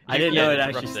 I didn't Yeah, know it it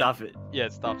actually interrupts it. stopped it. Yeah,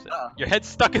 it stops it. Oh. Your head's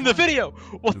stuck in the video.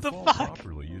 What to the fall fuck?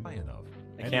 properly, you high enough.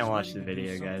 I and can't is watch ready the to do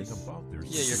video, something guys. about their Yeah,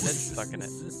 your head's situation. stuck in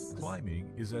it.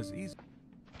 Climbing is as easy.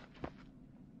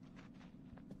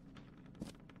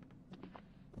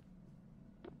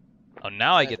 Oh,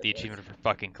 now I get the achievement for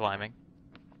fucking climbing.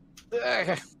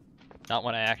 Ugh. Not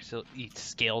when I actually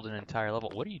scaled an entire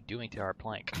level. What are you doing to our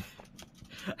plank?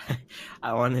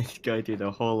 I wanted to go through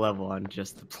the whole level on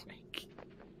just the plank.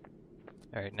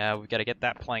 Alright, now we gotta get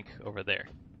that plank over there.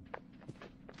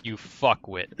 You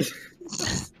fuckwit.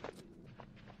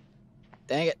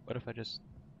 Dang it. What if I just...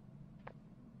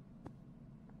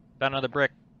 Found another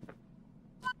brick.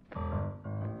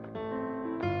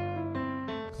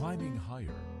 Climbing higher.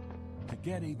 To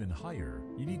get even higher,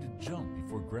 you need to jump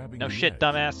before grabbing No the shit, edge.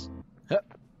 dumbass.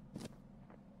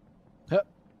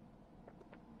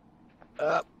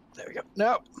 There we go.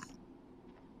 No.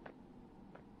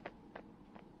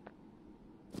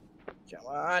 Come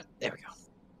on. There we go.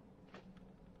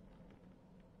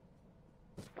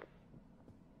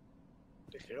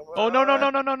 Oh no no no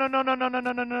no no no no no no no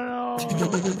no no no!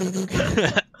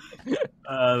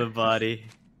 The body.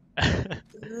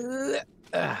 Ugh.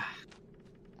 I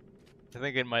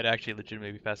think it might actually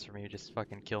legitimately be faster for me to just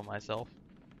fucking kill myself.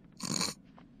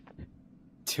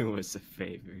 Do us a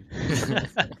favor.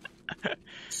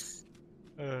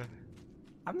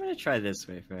 I'm gonna try this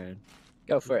way, Fred.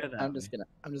 Go for Go it. that I'm just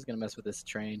gonna mess with this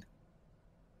train.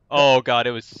 Oh god,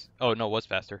 it was. Oh no, it was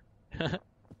faster.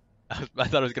 I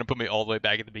thought it was gonna put me all the way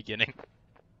back at the beginning.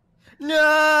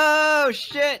 No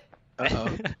shit.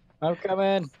 Uh-oh. I'm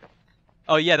coming.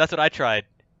 Oh yeah, that's what I tried.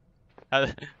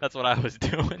 That's what I was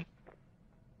doing.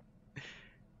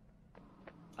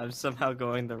 I'm somehow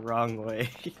going the wrong way.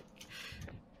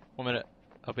 1 minute,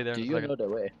 I'll be there Do in a you second. know the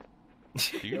way?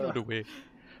 Do you know the way?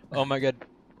 Oh my god,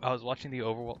 I was watching the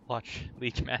Overwatch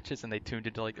League matches and they tuned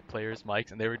into like the players'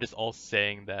 mics and they were just all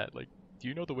saying that, like, do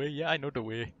you know the way? Yeah, I know the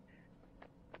way.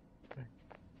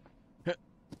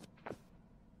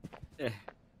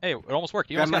 Hey, it almost worked.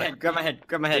 You Grab almost my got head, it. grab my head,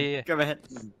 grab my head, Yeah, yeah. grab my head.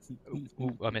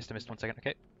 Ooh, I missed 1 second.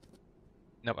 Okay.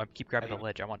 No, I keep grabbing the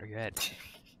ledge. I'm under your head.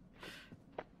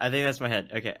 I think that's my head.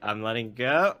 Okay, I'm letting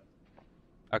go.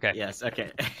 Okay. Yes,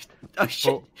 okay. Oh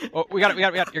shit. Oh, we got it.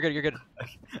 You're good. You're good.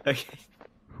 Okay.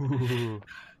 Ooh.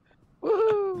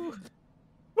 Woo!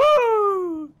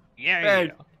 Woo! Yeah.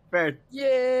 Bird. Bird.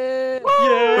 Yeah!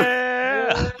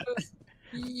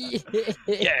 Yeah.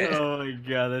 Yeah! Oh my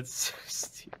god, that's so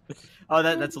stupid. Oh,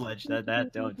 that's a ledge.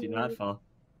 That do not fall.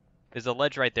 There's a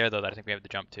ledge right there though that I think we have to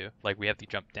jump to. Like we have to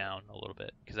jump down a little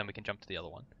bit because then we can jump to the other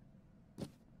one.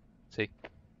 See?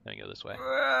 Let me go this way.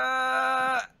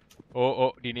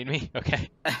 Oh, do you need me? Okay.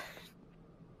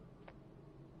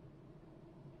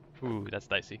 Ooh, that's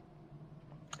dicey.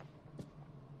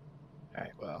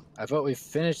 Alright, well, I vote we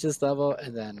finish this level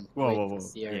and then Whoa, wait whoa, till whoa.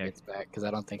 Sierra Yeah. gets back because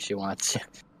I don't think she wants.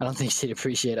 I don't think she'd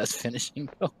appreciate us finishing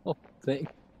the whole thing.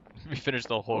 We finished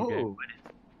the whole game.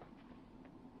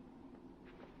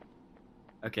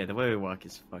 Oh. Okay, the way we walk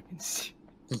is fucking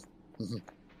stupid.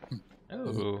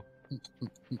 Oh.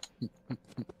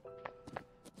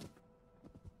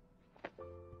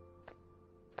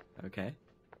 Okay.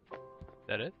 Is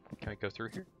that it? Can we go through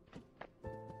here?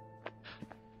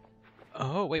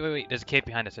 Oh, wait. There's a cave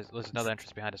behind us. There's another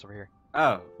entrance behind us over here.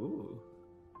 Oh, ooh.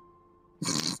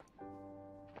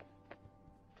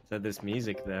 So this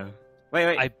music though.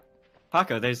 Wait.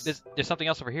 Paco, there's There's something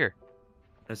else over here.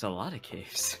 a lot of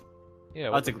caves. Yeah,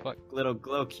 Oh, what it's the a fuck? little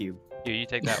glow cube. Here, you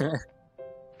take that one.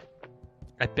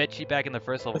 I bet you back in the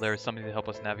first level there was something to help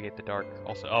us navigate the dark.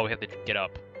 Also, oh, we have to get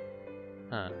up.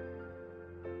 Huh.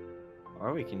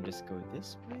 Or we can just go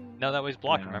this way. No, that way's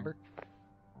blocked, No. remember?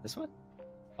 This one?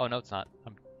 Oh, no, it's not.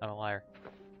 I'm a liar.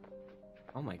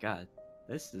 Oh my god.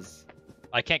 This is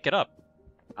I can't get up.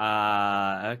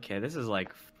 okay, this is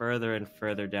like further and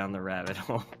further down the rabbit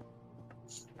hole.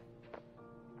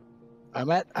 I'm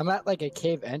at like a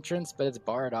cave entrance, but it's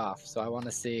barred off, so I want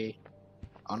to see.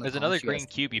 There's another green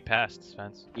cube you passed,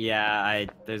 Spence. Yeah,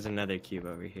 there's another cube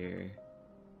over here.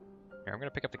 Here, I'm gonna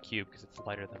pick up the cube because it's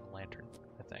lighter than the lantern,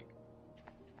 I think.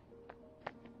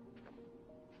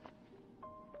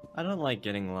 I don't like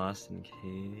getting lost in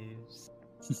caves.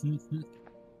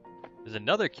 There's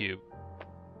another cube.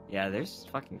 Yeah, there's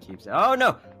fucking cubes. Oh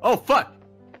no! Oh fuck!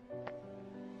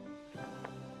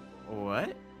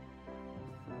 What?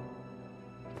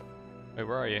 Wait,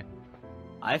 where are you?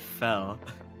 I fell.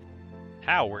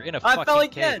 How? We're in a I fucking fell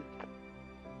cave. again!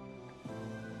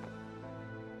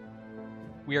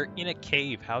 We are in a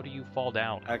cave. How do you fall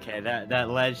down? Okay, that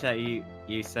ledge that you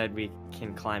said we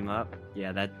can climb up,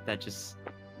 yeah, that just...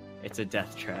 It's a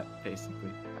death trap,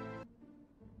 basically.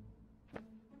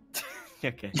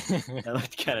 Okay, that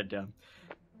looked kind of dumb.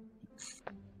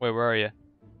 Wait, where are you?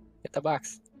 Get the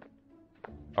box.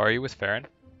 Are you with Farron?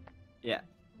 Yeah,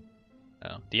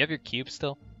 Oh. Do you have your cube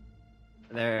still?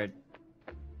 there...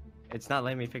 It's not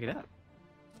letting me pick it up.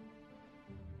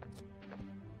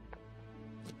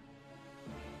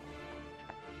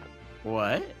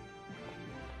 What?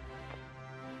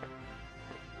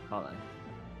 Hold on.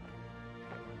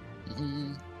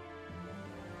 Mhm.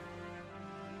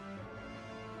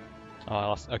 Oh, I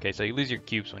lost. Okay, so you lose your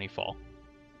cubes when you fall.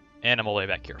 And I'm all the way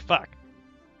back here. Fuck.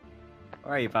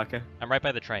 Where are you, Baka? I'm right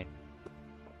by the train.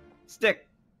 Stick!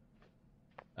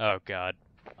 Oh god.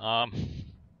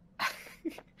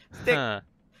 Stick! Huh.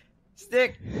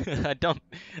 Stick! I don't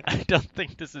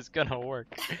think this is gonna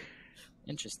work.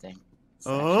 Interesting.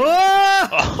 Oh!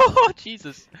 Oh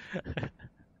Jesus.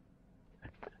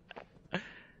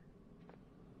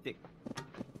 Stick.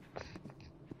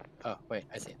 Oh, wait,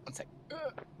 I see it. One sec.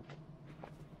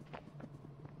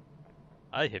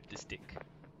 I have the stick.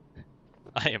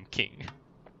 I am king.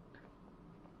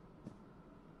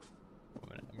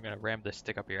 I'm gonna ram this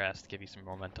stick up your ass to give you some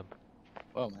momentum.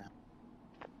 Whoa, man.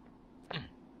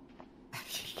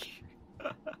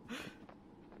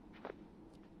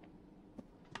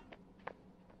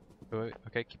 Wait,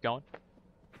 okay, keep going.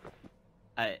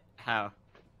 How?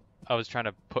 I was trying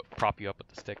to prop you up with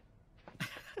the stick.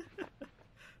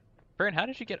 Farron, how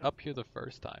did you get up here the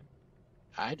first time?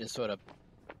 I just sort of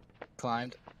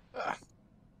climbed. Ugh.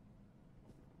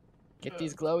 Get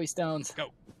these glowy stones.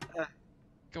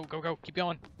 Go, go, keep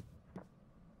going.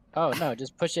 Oh, no,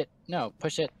 just push it. No,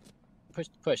 push it. Push.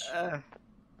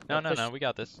 No, push. we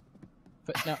got this.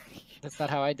 No, that's not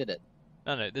how I did it.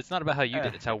 No, it's not about how you did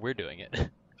it, it's how we're doing it.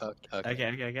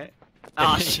 Okay.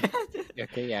 Oh shit!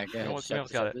 Okay, yeah, go ahead. almost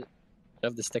got it.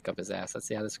 Shove the stick up his ass. Let's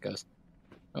see how this goes.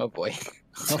 Oh boy.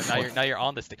 Now you're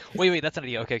on the stick. Wait, that's not an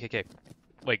idea. Okay.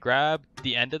 Wait, grab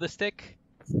the end of the stick,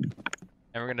 and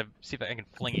we're gonna see if I can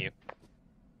fling you.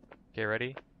 Okay,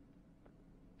 ready?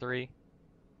 3.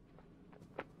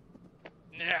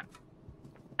 Yeah.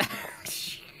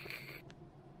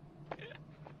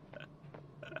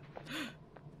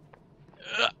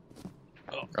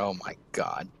 Oh my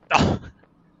god.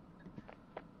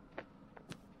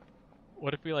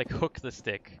 What if we like hook the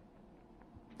stick?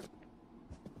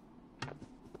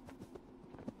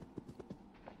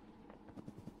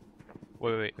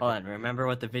 Wait. Hold on, remember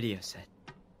what the video said.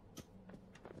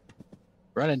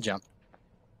 Run and jump.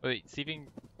 Wait, see if you can...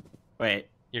 Wait.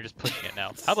 You're just pushing it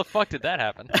now. How the fuck did that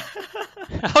happen?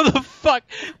 How the fuck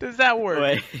does that work?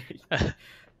 Wait. Wait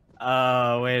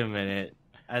a minute.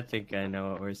 I think I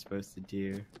know what we're supposed to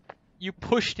do. You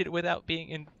pushed it without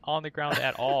being on the ground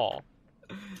at all.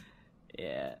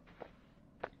 Yeah.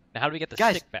 Now how do we get the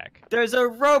Guys, stick back? There's a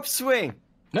rope swing!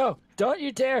 No, don't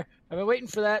you dare! I've been waiting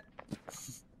for that.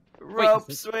 Rope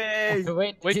I've swing! been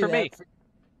waiting to Wait do for that me.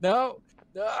 No!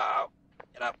 Get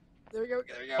up! There we go.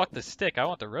 Fuck the stick, I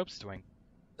want the rope swing.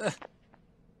 Let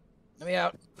me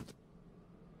out.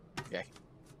 Okay.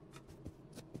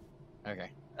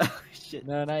 Oh shit.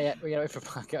 No, not yet. We gotta wait for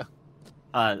Paco.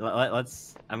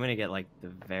 Let's. I'm gonna get like the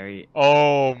very.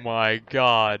 Oh my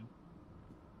god.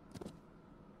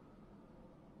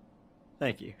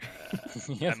 Thank you.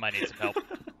 I might need some help.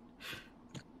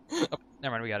 Oh,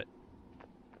 never mind, we got it.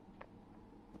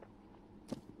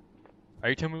 Are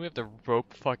you telling me we have to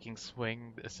rope fucking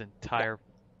swing this entire...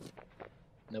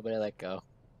 Nobody let go.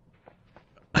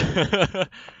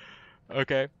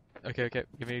 Okay.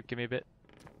 Give me a bit.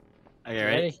 Okay,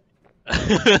 ready?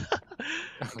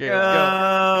 Okay,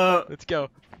 let's go.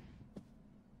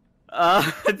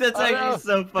 That's actually no.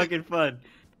 so fucking fun.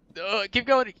 Keep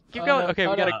going. Oh, going. no. Okay,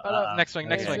 Oh, we gotta... no. Oh, no. Next swing,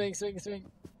 next Okay. swing. Swing.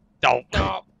 No.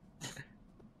 No.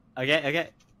 Okay.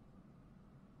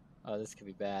 Oh, this could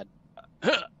be bad.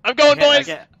 I'm going, boys!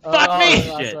 Okay. Fuck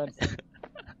me! last Shit. one.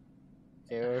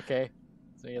 Okay.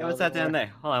 So Hey, what's that down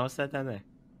there? Hold on, what's that down there?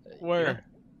 Where?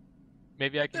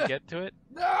 Maybe I can get to it?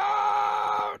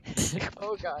 No!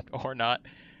 Oh god. Or not.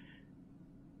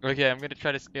 Okay, I'm gonna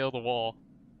try to scale the wall.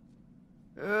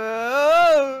 Okay,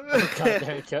 God,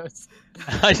 there it goes.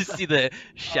 I just see the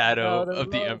shadow no, the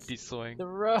of the rope. empty swing. The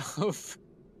rope.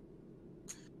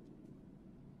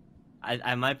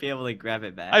 I might be able to grab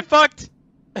it back. I fucked!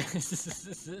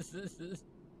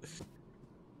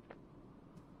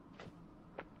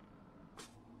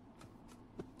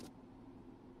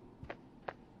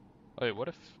 Wait, what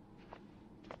if...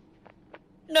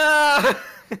 No!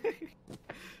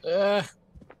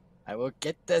 I will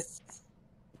get this.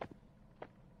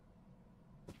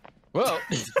 Whoa.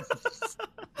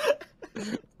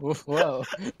 Whoa.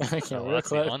 Okay, Oh, well, real that's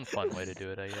the close. unfun way to do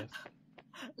it, I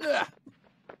guess.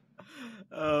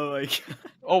 Oh my god.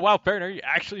 Oh wow, Farron, are you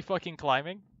actually fucking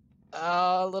climbing?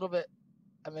 A little bit.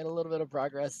 I made a little bit of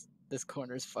progress. This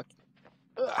corner is fucking.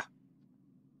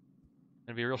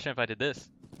 It'd be a real shame if I did this.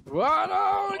 Whoa,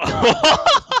 no! God.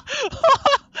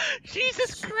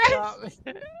 Jesus Christ! Stop me.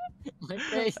 My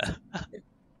face.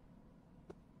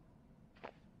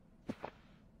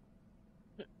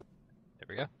 There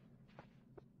we go.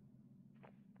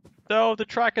 No, the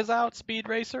track is out, Speed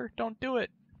Racer. Don't do it.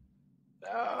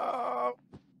 No.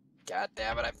 God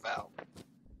damn it, I fell.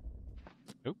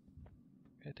 I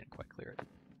didn't quite clear it.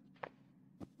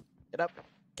 Get up.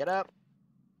 Get up.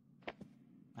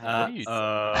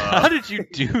 How did you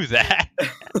do that?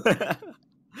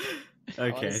 I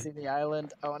want to Okay. see the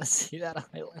island. I want to see that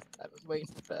island. I've been waiting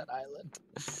for that island.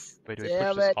 Wait, do we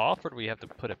Damn push this it. off or do we have to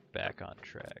put it back on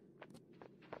track?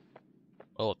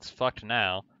 Well, it's fucked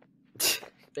now.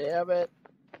 Damn it.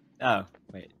 Oh,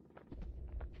 wait.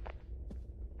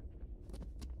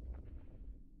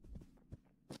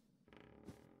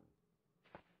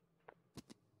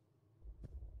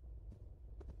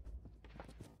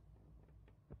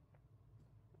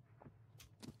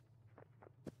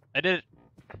 I did it.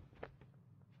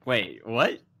 Wait,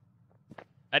 what?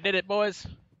 I did it, boys.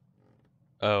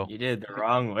 Oh. You did it the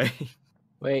wrong way.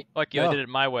 Wait. Fuck you, no. I did it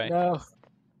my way. No.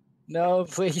 No,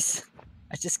 please.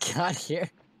 I just got here.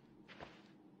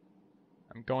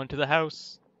 I'm going to the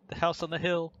house. The house on the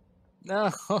hill.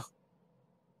 No.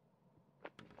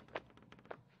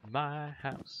 My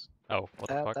house. Oh, what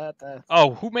the fuck? You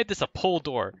Oh, who made this a pull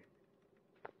door?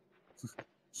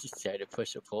 tried to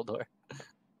push a pull door.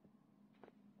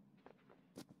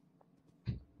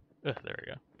 Ugh, there we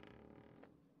go.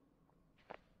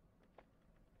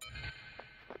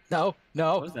 No.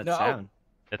 No. What was that no. sound?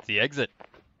 That's the exit.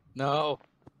 No.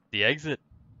 The exit.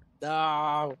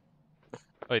 No.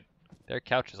 There are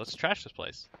couches. Let's trash this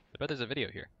place. I bet there's a video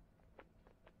here.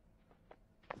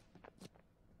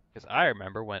 Because I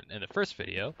remember when, in the first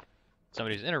video,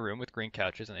 somebody was in a room with green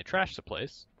couches and they trashed the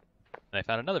place. And I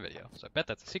found another video. So I bet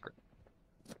that's a secret.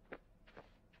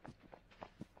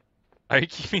 Are you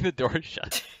keeping the door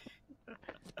shut?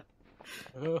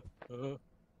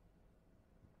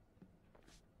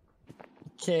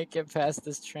 Can't get past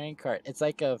this train cart. It's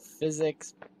like a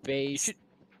physics-based.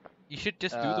 You should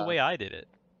just do the way I did it.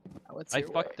 What's I your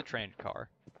fucked way? the train car.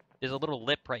 There's a little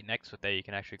lip right next to it that you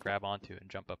can actually grab onto and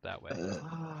jump up that way.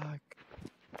 Fuck.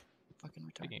 Fucking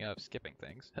retarded. Speaking of skipping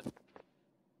things.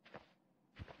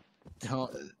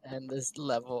 Don't end this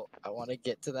level. I want to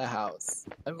get to the house.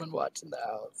 I've been watching the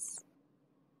house.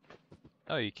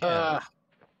 Oh, you can.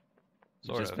 You've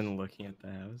Sort just of. been looking at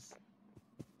the house.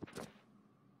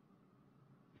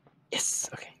 Yes.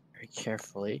 Okay. Very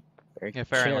carefully. Very Yeah,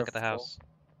 Farron, look at the careful. house.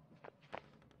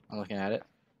 I'm looking at it.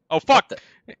 Oh, fuck!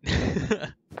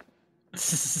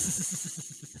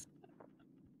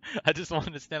 I just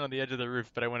wanted to stand on the edge of the roof,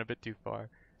 but I went a bit too far.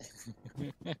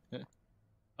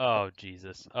 Oh,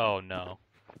 Jesus. Oh, no.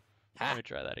 Let me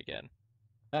try that again.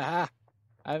 Haha.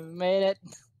 I've made it.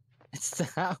 It's the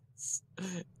house.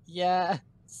 Yes.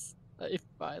 I've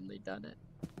finally done it.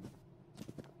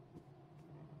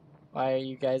 Why are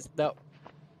you guys... No.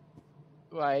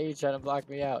 Why are you trying to block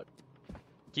me out?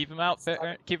 Keep him out,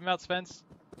 keep him out, Spence.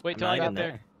 Wait till I not get in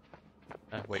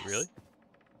there. Wait, really?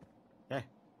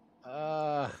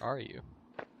 Where are you?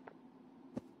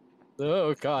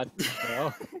 Oh god.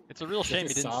 No. It's a real shame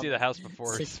you didn't see the house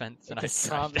before It's Spence and like I a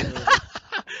smashed zombie it. movie.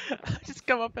 I just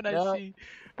come up and I No. see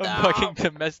a No. fucking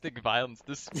domestic violence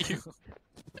dispute.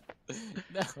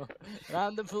 No.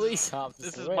 I'm the police officer.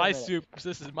 This is Wait a my minute.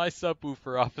 This is my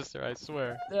subwoofer, officer. I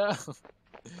swear. No.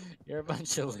 You're a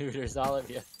bunch of looters, all of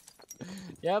you.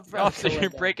 Yep, bro. Officer, you're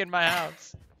breaking my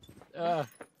house. Uh,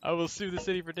 I will sue the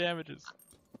city for damages.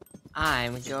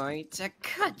 I'm going to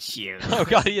cut you. Oh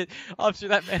god, officer,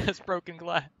 that man has broken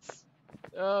glass.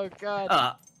 oh god.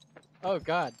 Uh, Oh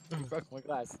god. You broke my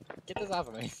glass. Get this off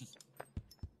of me.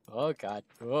 Oh god.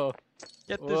 Whoa.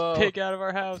 Get this Whoa. pig out of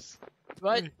our house.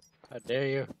 What? How dare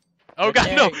you? Oh How god,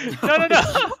 dare no! you. No, no,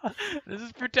 no! This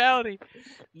is brutality.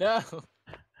 No.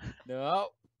 No.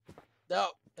 No.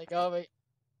 Let go of me.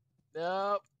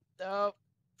 No. No.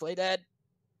 Play dead.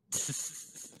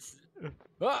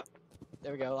 Ah,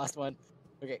 there we go. Last one.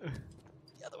 Okay.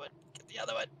 The other one. Get the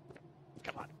other one.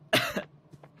 Come on.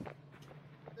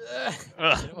 Get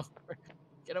him over.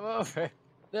 Get him over.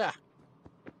 Yeah.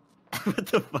 What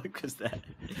the fuck was that?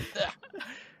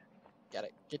 Got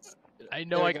it. Get. I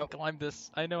know there we I can go. climb this.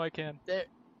 I know I can. There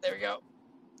we go.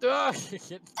 Oh,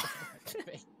 get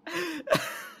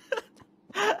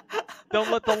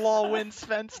Don't let the law win,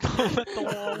 Spence. Don't let the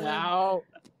law win. No.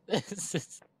 This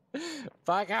is.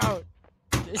 Fuck out.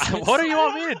 This is, What do you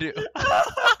want me to do?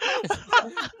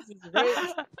 this is great.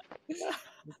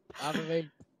 Off of me.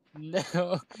 No.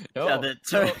 No. Yeah, the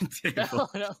turntable.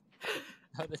 No. No.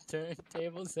 Now the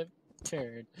turntables have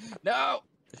turned. No.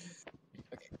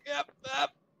 Okay. Yep.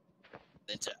 Up.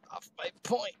 Ninja off my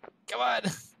point. Come on.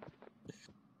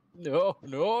 No.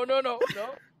 No. No. No.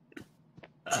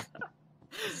 No.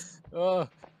 Oh,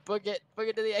 book it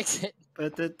to the exit.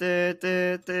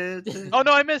 Oh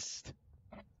no, I missed.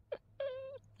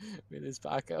 With his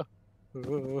Paco.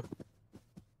 Ooh.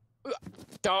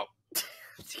 Don't.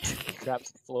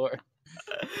 Grabs the floor.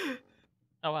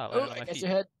 Oh wow, Oh, landed on I my guess feet.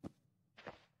 your head.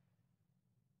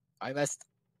 I missed.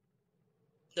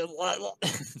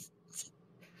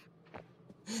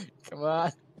 Come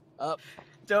on. Up.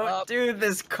 Don't Up. do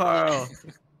this, Carl.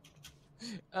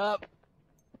 Up.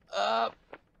 Up.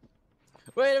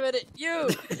 Wait a minute. You.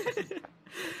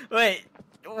 Wait,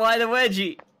 why the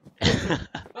wedgie?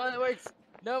 Oh, that works.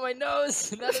 No, my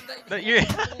nose. Not a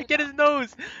No, get his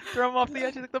nose. Throw him off the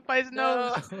edge of the cliff by his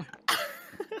No. nose.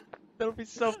 That'll be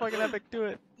so fucking epic. Do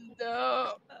it.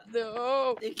 No.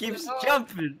 No. He keeps No.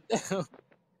 jumping. No.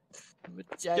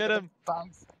 Get him.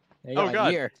 Hey, Oh, my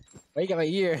God. ear. Why you got my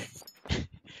ear?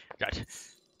 Gotcha.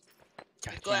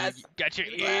 Got Glass. your, got your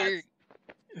Give me the glass. ear.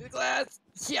 The glass.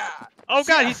 Yeah. Oh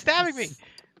god, Yeah. he's stabbing me.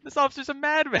 This officer's a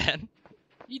madman.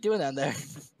 What are you doing down there?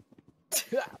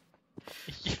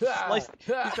 He's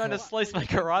trying to slice my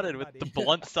carotid with the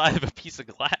blunt side of a piece of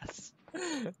glass.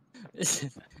 I'm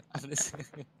just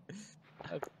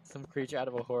some creature out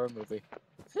of a horror movie.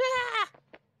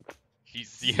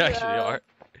 You actually Yeah. are.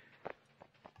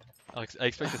 I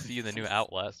expect to see you in the new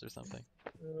Outlast or something.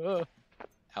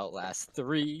 Outlast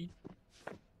 3.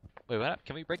 Wait, what?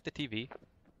 Can we break the TV?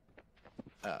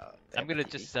 I'm gonna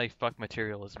just say fuck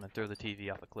materialism and throw the TV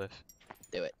off a cliff.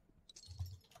 Do it.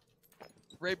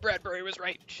 Ray Bradbury was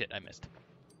right. Shit, I missed.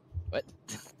 What?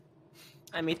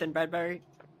 I'm Ethan Bradbury.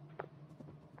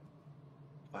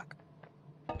 Fuck.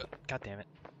 God damn it.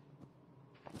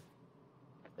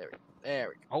 There we go.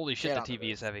 Holy shit, Get the on the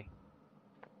TV is heavy.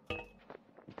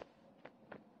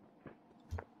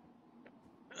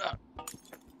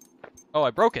 Oh,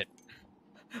 I broke it.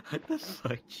 What the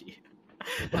fuck, you?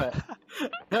 What?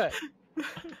 What?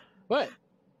 What?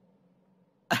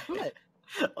 What?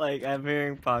 Like, I'm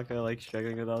hearing Paco, like,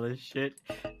 struggling with all this shit,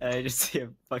 and I just see a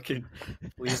fucking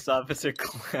police officer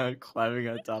clown climbing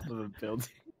on top of a building.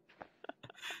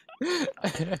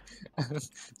 I'm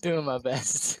doing my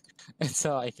best. That's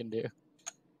all I can do.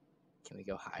 Can we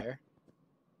go higher?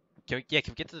 Can we get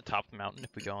to the top of the mountain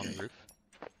if we go on the roof?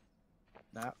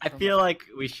 Not I from feel like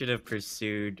we should have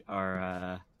pursued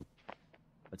our,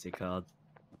 what's it called?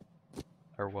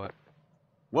 Or what?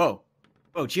 Whoa!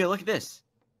 Whoa, Gio, look at this!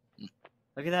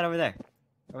 Look at that over there.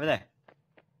 Over there.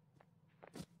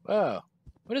 Whoa.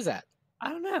 What is that? I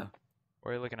don't know.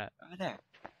 What are you looking at? Over there.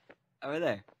 Over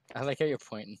there. I like how you're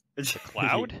pointing. The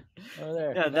cloud? Over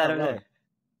there. Yeah, that No, over there.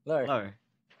 Lower. Lower.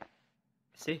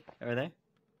 See? Over there?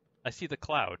 I see the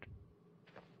cloud.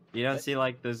 You don't What? see,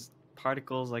 like, those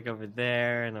particles, like, over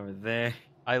there and over there?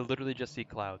 I literally just see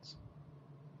clouds.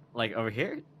 Like, over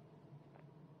here?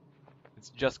 It's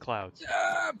just clouds.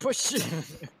 Ah, push.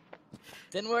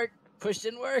 Didn't work. Push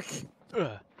didn't work.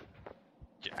 Ugh.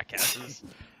 Jackasses.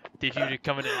 Did you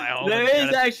come into my home? There and is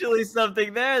try to- actually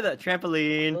something there, that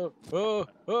trampoline. Oh, oh,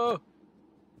 oh.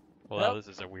 Well, Help. this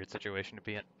is a weird situation to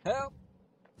be in. Help.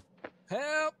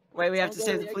 Help. Wait, we have to Someone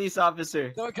save go the to the police officer.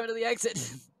 Don't come to the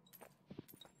exit.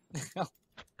 Help.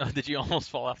 Oh, did you almost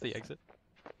fall off the exit?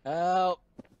 Help.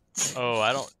 Oh,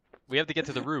 I don't. We have to get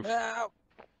to the roof. Help.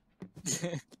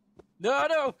 No,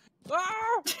 no.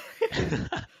 Oh!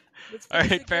 Let's All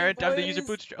finish right, the parent, game, time to use your boys.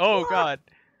 bootstrap. Oh Ah! god.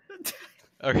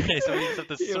 Okay, so we just have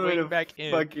to You swing would've back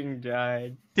in. Fucking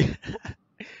died. We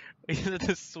just have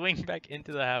to swing back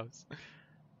into the house.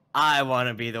 I want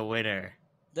to be the winner.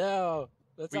 No.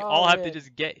 Let's We all have to win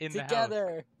just get in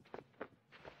together.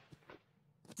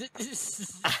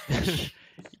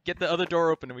 Get the other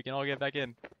door open and we can all get back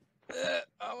in.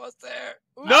 Almost there.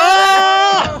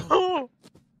 No!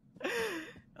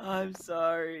 I'm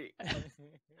sorry.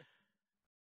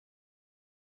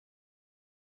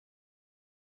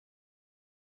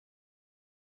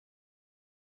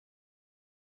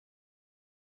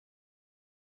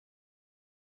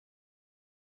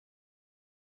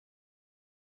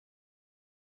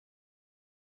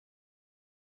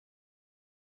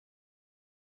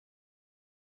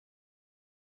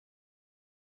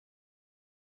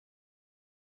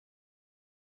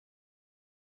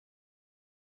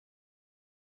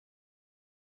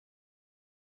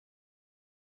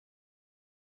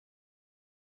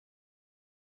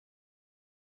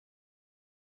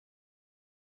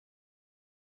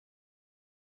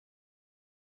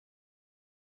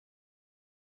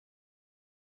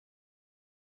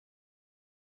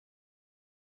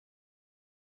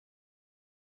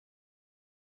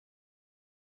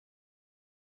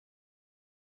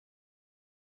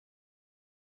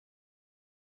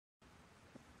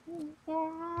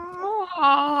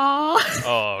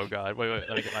 Oh god, wait, let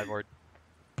me get my board.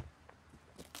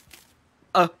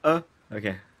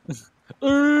 Okay.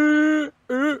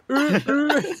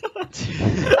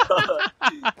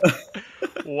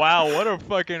 Wow, what a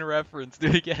fucking reference,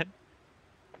 dude, again.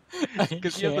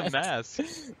 Because he has the mask.